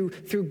earn through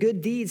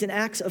good deeds and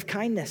acts of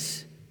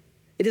kindness.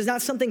 It is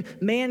not something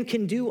man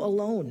can do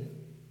alone.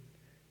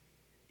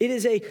 It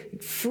is a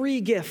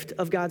free gift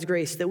of God's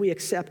grace that we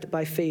accept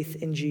by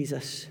faith in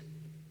Jesus.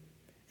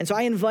 And so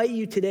I invite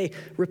you today,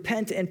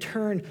 repent and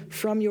turn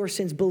from your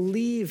sins.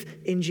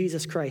 Believe in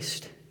Jesus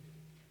Christ.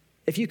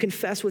 If you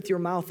confess with your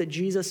mouth that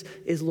Jesus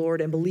is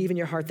Lord and believe in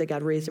your heart that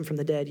God raised him from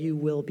the dead, you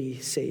will be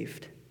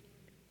saved.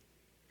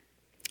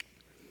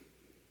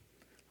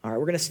 All right,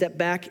 we're going to step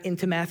back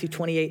into Matthew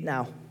 28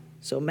 now.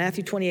 So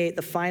Matthew 28,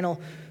 the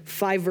final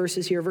 5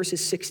 verses here,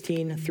 verses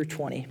 16 through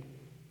 20.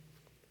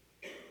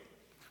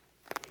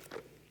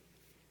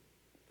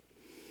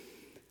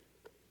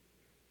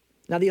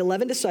 Now the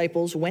 11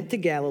 disciples went to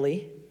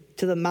Galilee,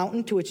 to the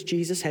mountain to which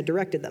Jesus had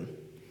directed them.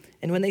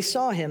 And when they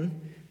saw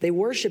him, they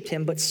worshipped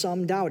him, but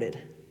some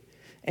doubted.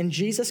 And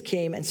Jesus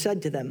came and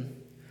said to them,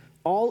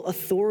 all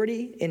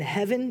authority in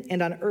heaven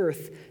and on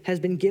earth has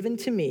been given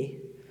to me.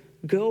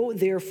 Go,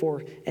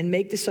 therefore, and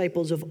make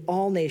disciples of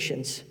all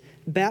nations,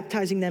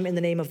 baptizing them in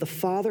the name of the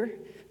Father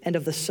and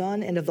of the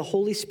Son and of the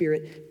Holy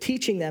Spirit,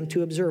 teaching them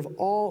to observe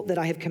all that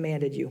I have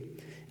commanded you.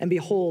 And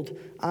behold,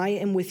 I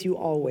am with you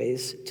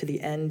always to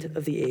the end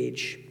of the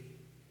age.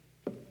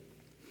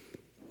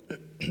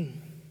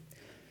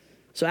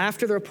 So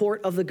after the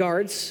report of the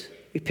guards,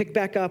 we pick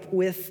back up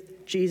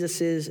with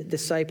Jesus'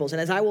 disciples.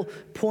 And as I will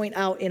point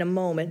out in a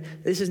moment,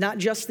 this is not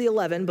just the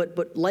 11,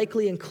 but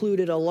likely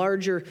included a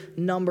larger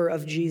number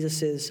of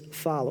Jesus'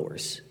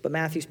 followers. But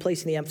Matthew's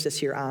placing the emphasis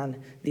here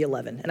on the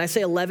 11. And I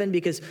say 11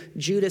 because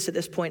Judas at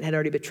this point had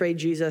already betrayed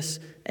Jesus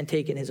and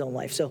taken his own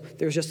life. So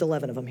there's just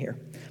 11 of them here.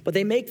 But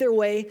they make their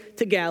way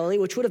to Galilee,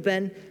 which would have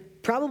been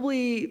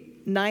probably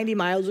 90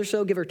 miles or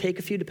so, give or take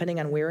a few, depending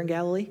on where in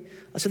Galilee.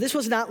 So this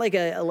was not like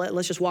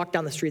let's just walk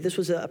down the street. This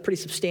was a pretty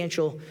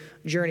substantial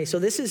journey. So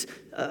this is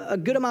a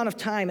good amount of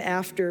time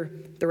after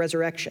the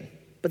resurrection.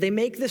 But they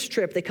make this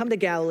trip, they come to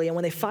Galilee, and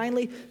when they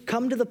finally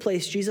come to the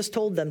place Jesus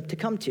told them to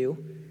come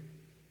to,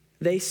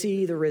 they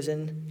see the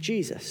risen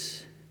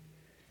Jesus.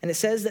 And it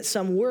says that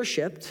some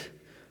worshiped,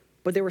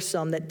 but there were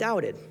some that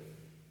doubted.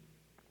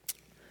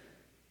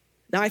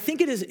 Now, I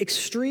think it is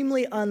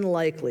extremely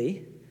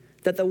unlikely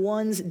that the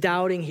ones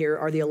doubting here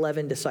are the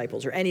 11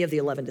 disciples or any of the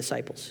 11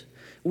 disciples.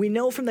 We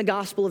know from the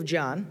Gospel of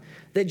John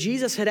that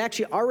Jesus had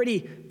actually already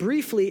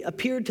briefly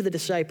appeared to the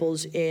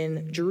disciples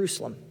in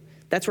Jerusalem.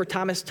 That's where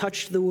Thomas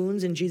touched the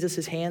wounds in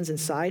Jesus' hands and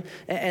side,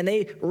 and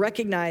they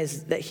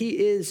recognize that he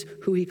is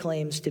who he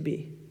claims to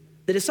be.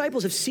 The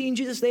disciples have seen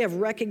Jesus. They have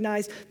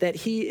recognized that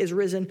he is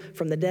risen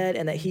from the dead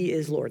and that he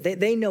is Lord.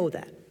 They know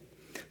that.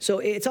 So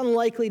it's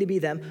unlikely to be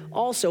them.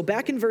 Also,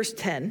 back in verse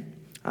 10,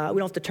 we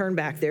don't have to turn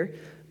back there,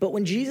 but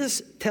when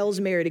Jesus tells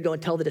Mary to go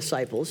and tell the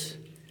disciples,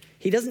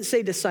 he doesn't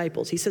say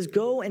disciples. He says,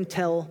 go and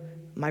tell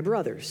my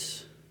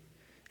brothers.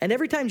 And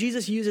every time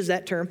Jesus uses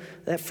that term,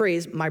 that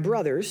phrase, my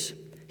brothers,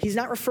 he's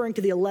not referring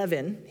to the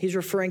 11. He's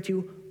referring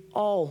to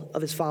all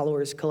of his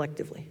followers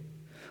collectively.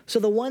 So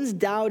the ones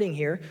doubting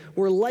here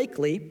were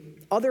likely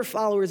other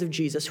followers of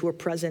Jesus who were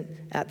present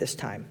at this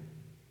time.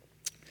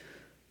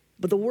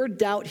 But the word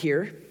doubt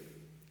here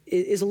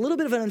is a little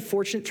bit of an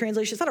unfortunate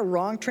translation. It's not a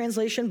wrong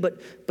translation, but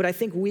I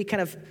think we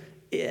kind of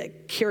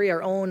carry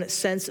our own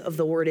sense of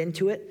the word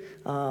into it.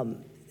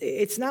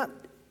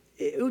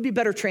 It would be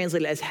better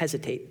translated as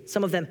hesitate.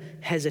 Some of them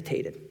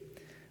hesitated.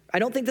 I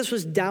don't think this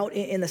was doubt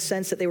in the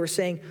sense that they were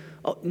saying,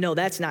 oh, no,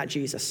 that's not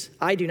Jesus.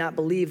 I do not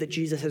believe that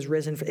Jesus has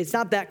risen. It's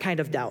not that kind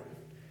of doubt.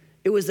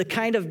 It was the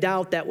kind of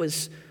doubt that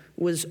was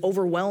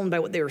overwhelmed by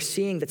what they were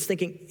seeing, that's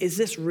thinking, is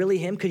this really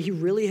him? Could he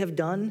really have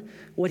done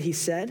what he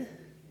said?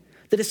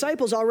 The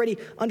disciples, already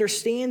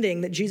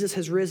understanding that Jesus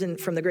has risen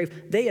from the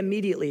grave, they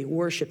immediately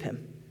worship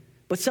him.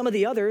 But some of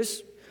the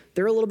others,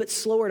 they're a little bit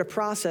slower to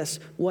process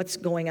what's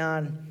going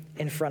on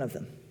in front of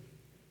them.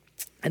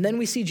 And then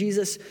we see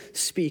Jesus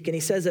speak, and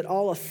he says that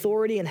all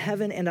authority in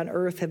heaven and on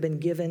earth have been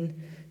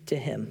given to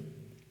him.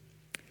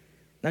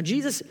 Now,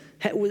 Jesus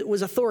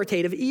was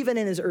authoritative even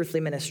in his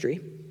earthly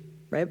ministry,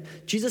 right?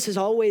 Jesus has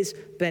always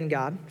been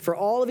God. For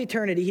all of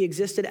eternity, he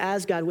existed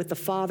as God with the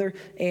Father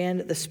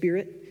and the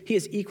Spirit. He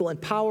is equal in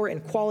power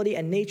and quality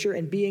and nature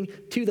and being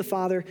to the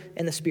Father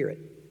and the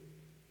Spirit.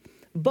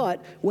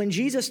 But when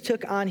Jesus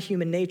took on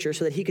human nature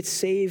so that he could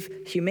save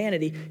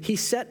humanity, he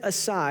set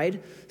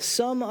aside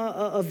some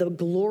of the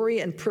glory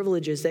and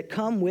privileges that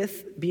come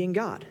with being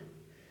God.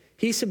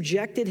 He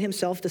subjected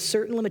himself to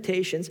certain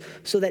limitations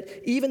so that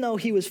even though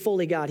he was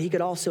fully God, he could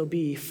also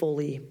be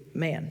fully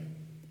man.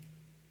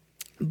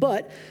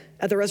 But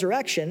at the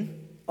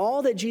resurrection,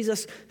 all that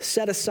Jesus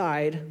set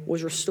aside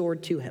was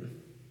restored to him.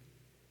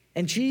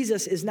 And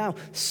Jesus is now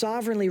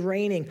sovereignly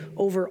reigning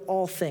over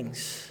all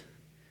things.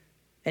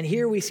 And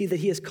here we see that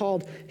he has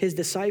called his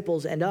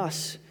disciples and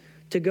us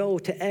to go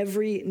to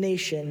every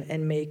nation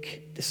and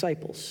make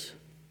disciples.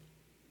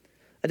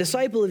 A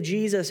disciple of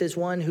Jesus is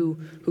one who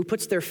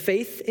puts their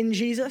faith in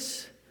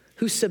Jesus,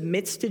 who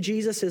submits to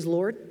Jesus as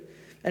Lord,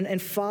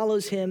 and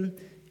follows him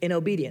in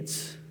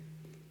obedience.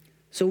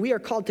 So we are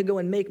called to go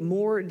and make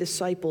more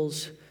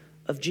disciples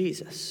of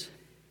Jesus.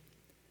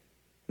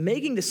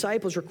 Making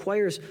disciples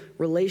requires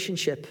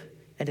relationship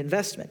and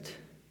investment.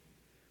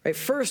 Right?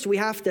 First, we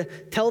have to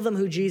tell them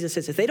who Jesus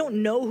is. If they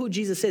don't know who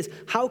Jesus is,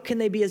 how can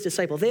they be his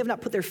disciple? If they have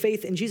not put their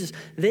faith in Jesus,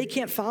 they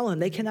can't follow him.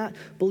 They cannot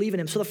believe in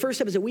him. So the first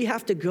step is that we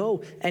have to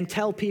go and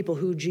tell people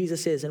who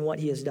Jesus is and what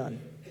he has done.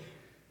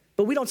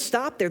 But we don't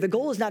stop there. The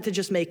goal is not to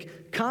just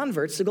make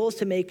converts. The goal is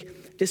to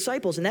make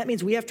disciples. And that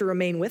means we have to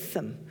remain with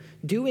them,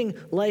 doing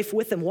life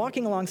with them,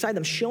 walking alongside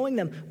them, showing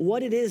them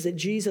what it is that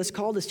Jesus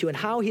called us to and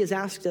how he has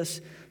asked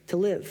us to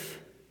live.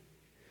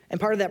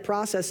 And part of that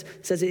process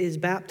says it is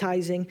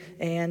baptizing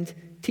and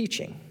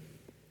teaching,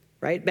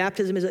 right?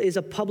 Baptism is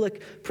a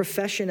public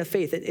profession of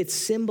faith. It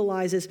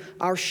symbolizes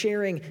our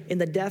sharing in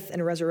the death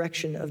and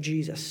resurrection of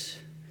Jesus.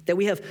 that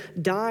we have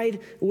died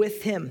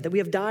with him, that we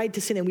have died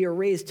to sin and we are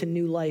raised to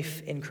new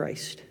life in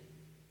Christ.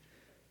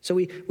 So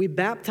we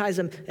baptize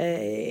them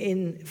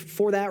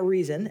for that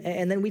reason,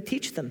 and then we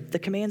teach them the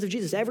commands of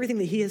Jesus, everything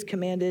that he has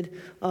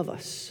commanded of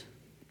us.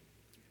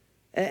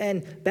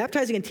 And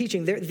baptizing and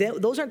teaching,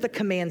 those aren't the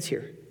commands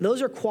here.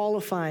 Those are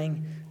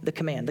qualifying the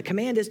command. The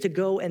command is to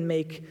go and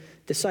make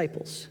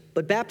disciples.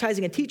 But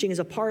baptizing and teaching is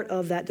a part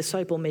of that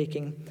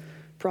disciple-making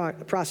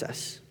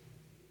process.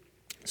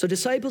 So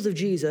disciples of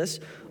Jesus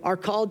are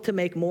called to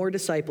make more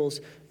disciples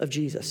of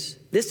Jesus.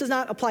 This does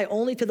not apply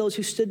only to those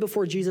who stood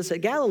before Jesus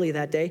at Galilee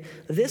that day.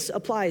 This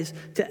applies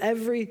to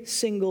every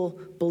single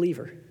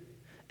believer.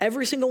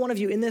 Every single one of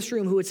you in this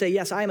room who would say,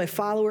 yes, I am a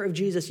follower of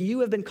Jesus, you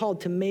have been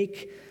called to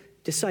make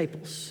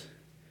disciples.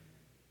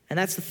 And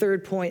that's the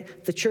third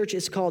point. The church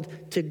is called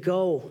to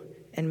go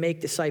and make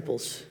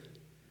disciples.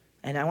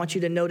 And I want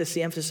you to notice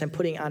the emphasis I'm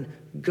putting on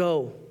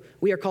go.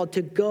 We are called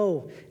to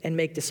go and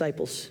make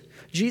disciples.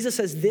 Jesus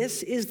says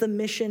this is the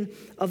mission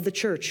of the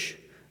church.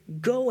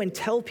 Go and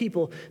tell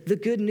people the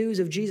good news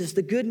of Jesus,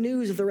 the good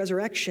news of the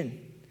resurrection.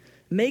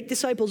 Make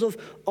disciples of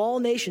all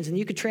nations. And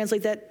you could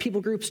translate that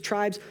people groups,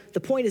 tribes.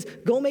 The point is,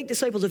 go make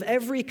disciples of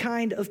every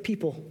kind of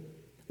people.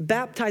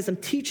 Baptize them,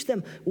 teach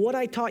them what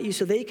I taught you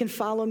so they can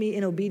follow me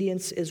in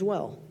obedience as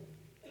well.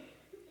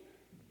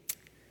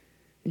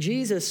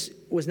 Jesus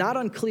was not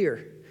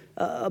unclear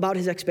about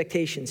his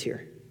expectations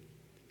here.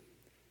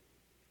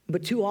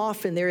 But too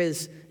often there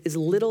is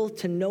little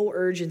to no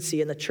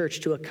urgency in the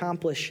church to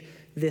accomplish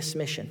this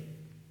mission.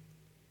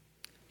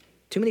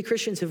 Too many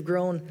Christians have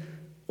grown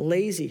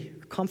lazy,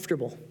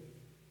 comfortable.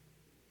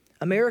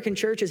 American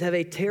churches have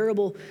a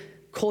terrible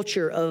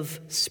culture of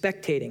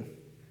spectating,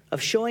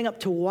 of showing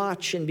up to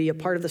watch and be a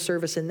part of the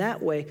service in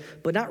that way,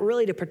 but not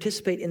really to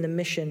participate in the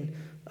mission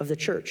of the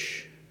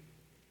church.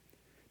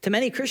 To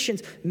many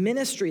Christians,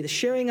 ministry, the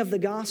sharing of the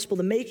gospel,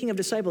 the making of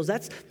disciples,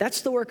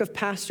 that's the work of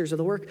pastors or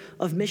the work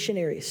of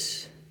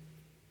missionaries.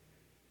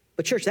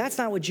 But church, that's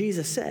not what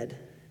Jesus said.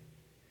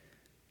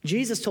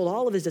 Jesus told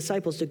all of his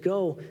disciples to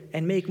go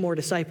and make more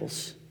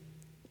disciples.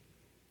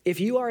 If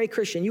you are a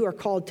Christian, you are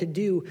called to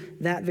do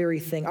that very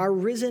thing. Our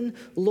risen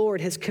Lord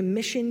has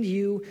commissioned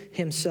you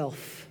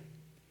himself.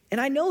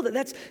 And I know that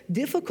that's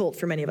difficult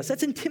for many of us.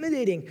 That's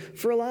intimidating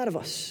for a lot of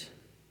us.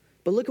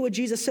 But look at what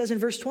Jesus says in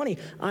verse 20.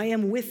 I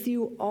am with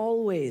you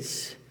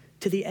always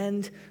to the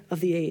end of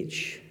the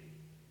age.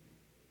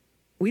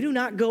 We do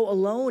not go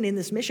alone in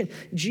this mission.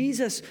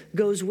 Jesus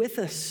goes with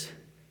us.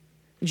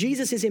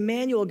 Jesus is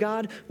Emmanuel,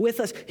 God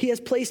with us. He has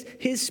placed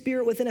his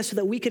Spirit within us so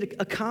that we could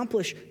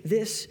accomplish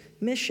this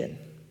mission.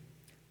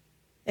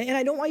 And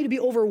I don't want you to be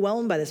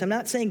overwhelmed by this. I'm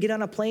not saying get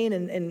on a plane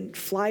and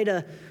fly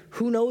to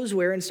who knows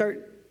where and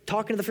start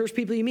talking to the first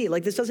people you meet.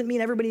 Like, this doesn't mean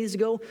everybody needs to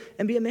go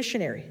and be a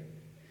missionary.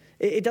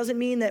 It doesn't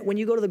mean that when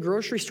you go to the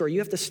grocery store, you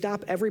have to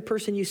stop every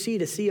person you see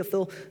to see if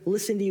they'll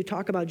listen to you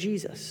talk about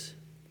Jesus.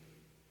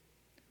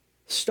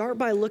 Start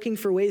by looking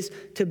for ways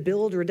to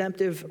build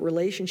redemptive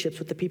relationships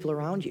with the people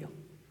around you.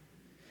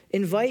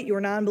 Invite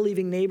your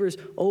non-believing neighbors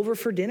over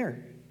for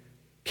dinner.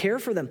 Care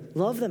for them,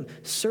 love them,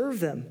 serve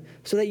them,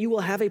 so that you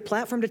will have a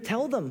platform to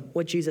tell them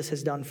what Jesus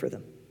has done for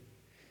them.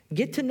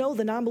 Get to know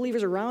the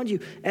non-believers around you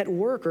at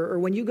work or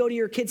when you go to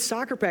your kids'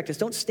 soccer practice.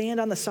 Don't stand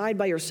on the side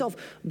by yourself.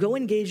 Go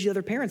engage the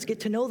other parents.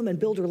 Get to know them and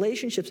build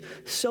relationships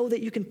so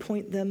that you can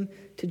point them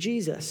to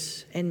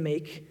Jesus and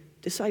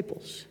make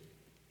disciples.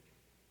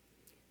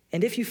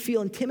 And if you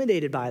feel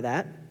intimidated by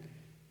that,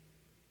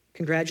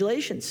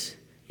 congratulations.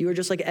 You are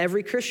just like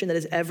every Christian that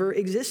has ever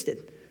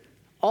existed.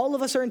 All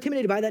of us are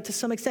intimidated by that to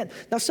some extent.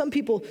 Now, some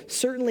people,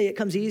 certainly it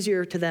comes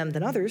easier to them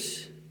than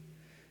others.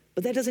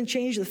 But that doesn't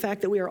change the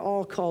fact that we are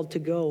all called to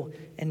go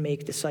and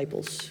make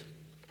disciples.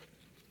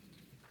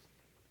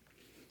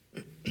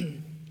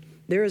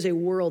 There is a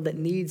world that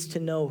needs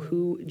to know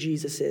who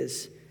Jesus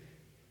is,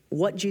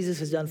 what Jesus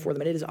has done for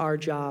them, and it is our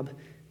job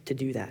to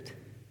do that.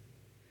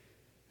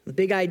 The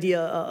big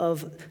idea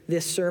of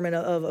this sermon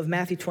of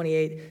Matthew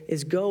 28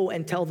 is go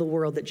and tell the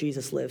world that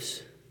Jesus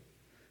lives.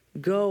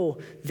 Go,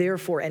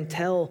 therefore, and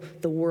tell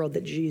the world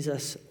that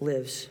Jesus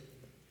lives.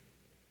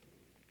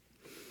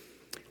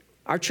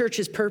 Our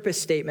church's purpose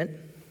statement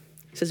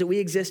says that we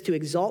exist to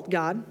exalt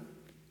God,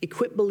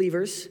 equip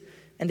believers,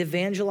 and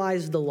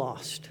evangelize the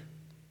lost.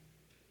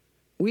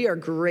 We are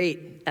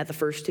great at the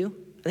first two.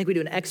 I think we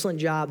do an excellent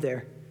job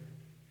there.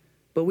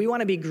 But we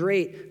want to be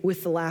great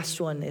with the last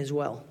one as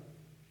well.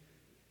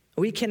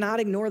 We cannot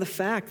ignore the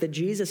fact that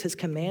Jesus has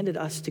commanded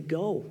us to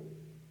go.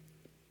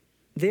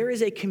 There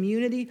is a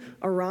community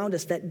around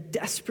us that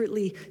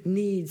desperately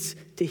needs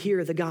to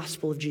hear the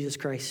gospel of Jesus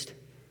Christ.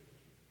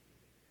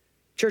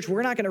 Church,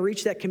 we're not going to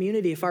reach that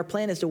community if our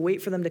plan is to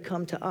wait for them to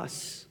come to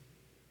us.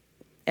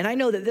 And I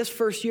know that this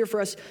first year for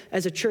us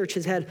as a church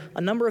has had a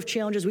number of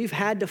challenges. We've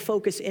had to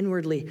focus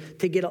inwardly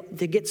to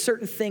get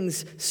certain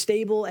things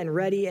stable and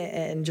ready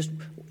and just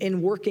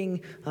in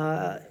working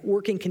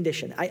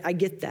condition. I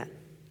get that.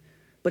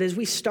 But as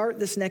we start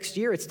this next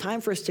year, it's time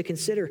for us to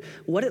consider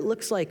what it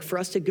looks like for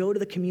us to go to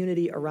the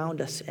community around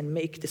us and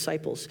make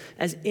disciples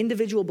as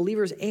individual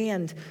believers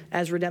and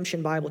as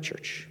Redemption Bible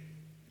Church.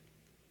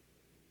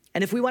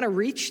 And if we want to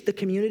reach the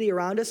community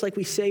around us like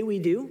we say we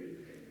do,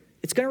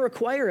 it's going to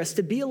require us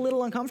to be a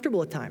little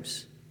uncomfortable at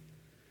times.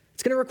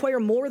 It's going to require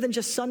more than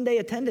just Sunday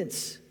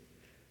attendance.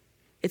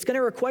 It's going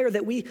to require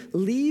that we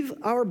leave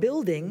our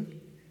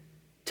building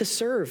to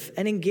serve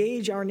and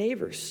engage our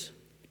neighbors.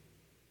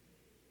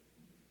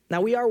 Now,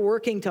 we are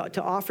working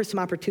to offer some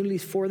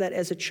opportunities for that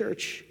as a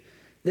church.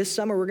 This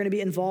summer, we're going to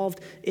be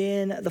involved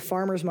in the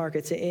farmers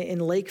markets, in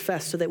Lake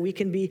Fest, so that we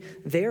can be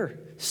there,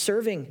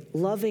 serving,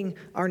 loving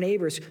our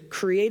neighbors,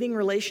 creating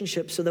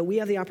relationships so that we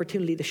have the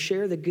opportunity to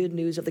share the good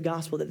news of the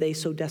gospel that they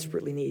so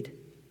desperately need.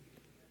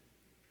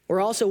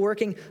 We're also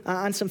working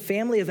on some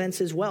family events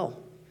as well.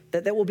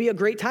 That will be a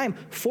great time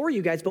for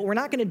you guys, but we're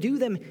not going to do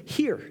them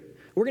here.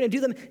 We're going to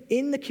do them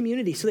in the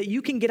community so that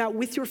you can get out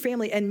with your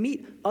family and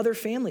meet other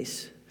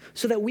families,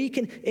 so that we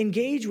can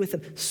engage with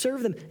them,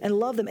 serve them, and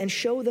love them, and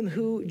show them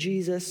who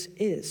Jesus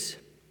is.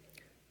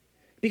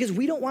 Because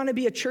we don't want to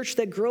be a church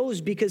that grows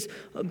because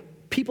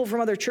people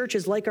from other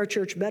churches like our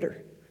church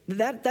better.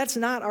 That's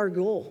not our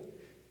goal.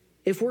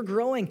 If we're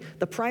growing,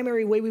 the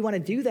primary way we want to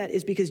do that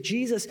is because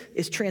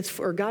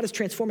God is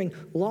transforming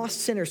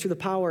lost sinners through the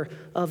power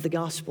of the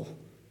gospel.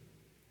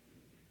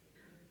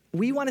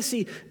 We want to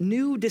see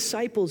new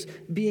disciples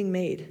being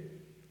made.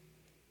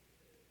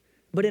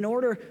 But in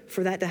order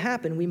for that to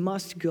happen, we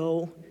must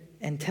go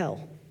and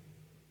tell.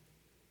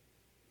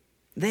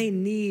 They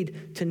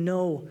need to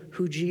know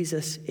who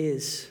Jesus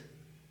is.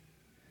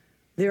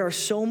 There are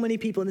so many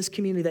people in this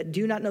community that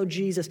do not know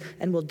Jesus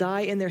and will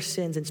die in their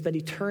sins and spend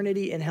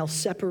eternity in hell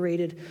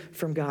separated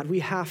from God. We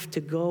have to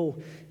go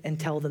and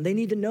tell them. They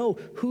need to know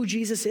who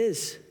Jesus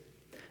is,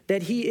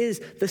 that he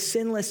is the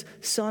sinless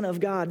Son of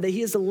God, that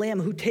he is the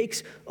Lamb who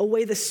takes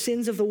away the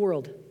sins of the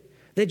world,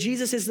 that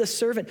Jesus is the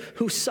servant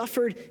who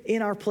suffered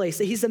in our place,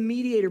 that he's the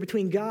mediator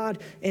between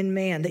God and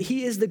man, that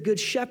he is the good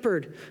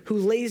shepherd who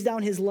lays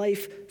down his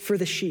life for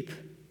the sheep,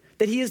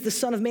 that he is the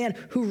Son of Man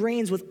who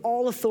reigns with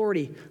all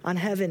authority on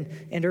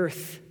heaven and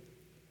earth,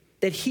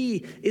 that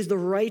he is the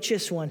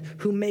righteous one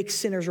who makes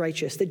sinners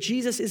righteous, that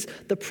Jesus is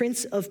the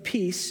Prince of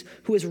Peace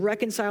who has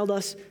reconciled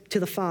us to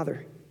the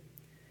Father,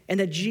 and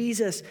that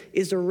Jesus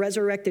is the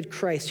resurrected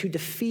Christ who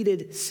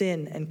defeated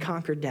sin and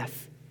conquered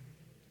death.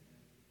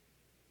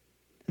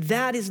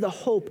 That is the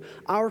hope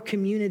our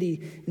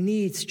community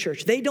needs,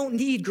 church. They don't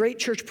need great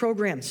church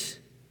programs.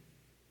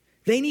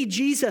 They need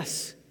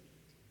Jesus.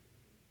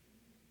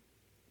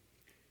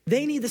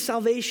 They need the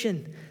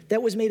salvation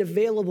that was made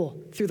available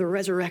through the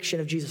resurrection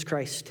of Jesus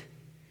Christ.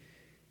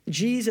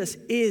 Jesus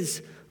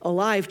is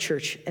alive,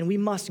 church, and we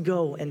must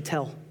go and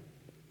tell.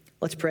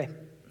 Let's pray.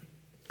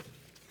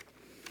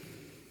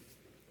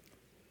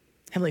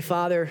 Heavenly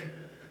Father,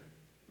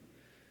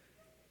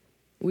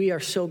 we are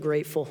so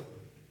grateful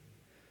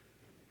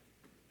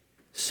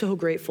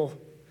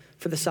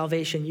for the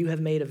salvation you have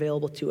made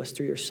available to us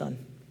through your Son.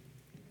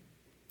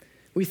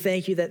 We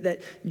thank you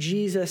that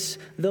Jesus,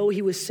 though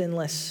he was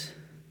sinless,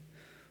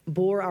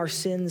 bore our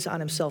sins on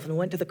himself and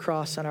went to the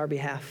cross on our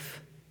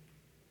behalf.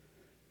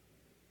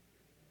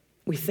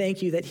 We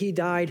thank you that he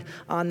died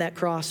on that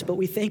cross, but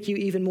we thank you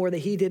even more that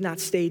he did not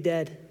stay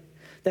dead,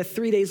 that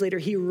 3 days later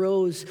he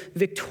rose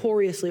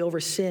victoriously over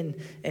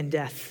sin and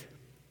death.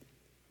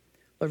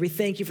 Lord, we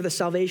thank you for the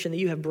salvation that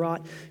you have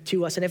brought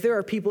to us. And if there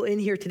are people in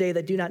here today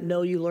that do not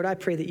know you, Lord, I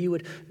pray that you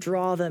would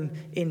draw them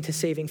into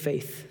saving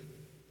faith.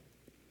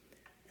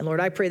 And Lord,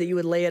 I pray that you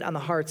would lay it on the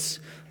hearts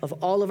of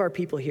all of our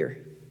people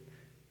here,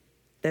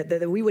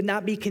 that we would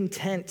not be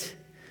content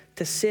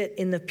to sit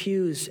in the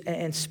pews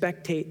and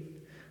spectate,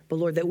 but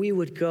Lord, that we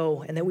would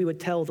go and that we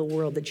would tell the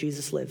world that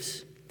Jesus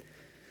lives.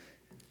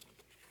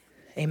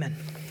 Amen.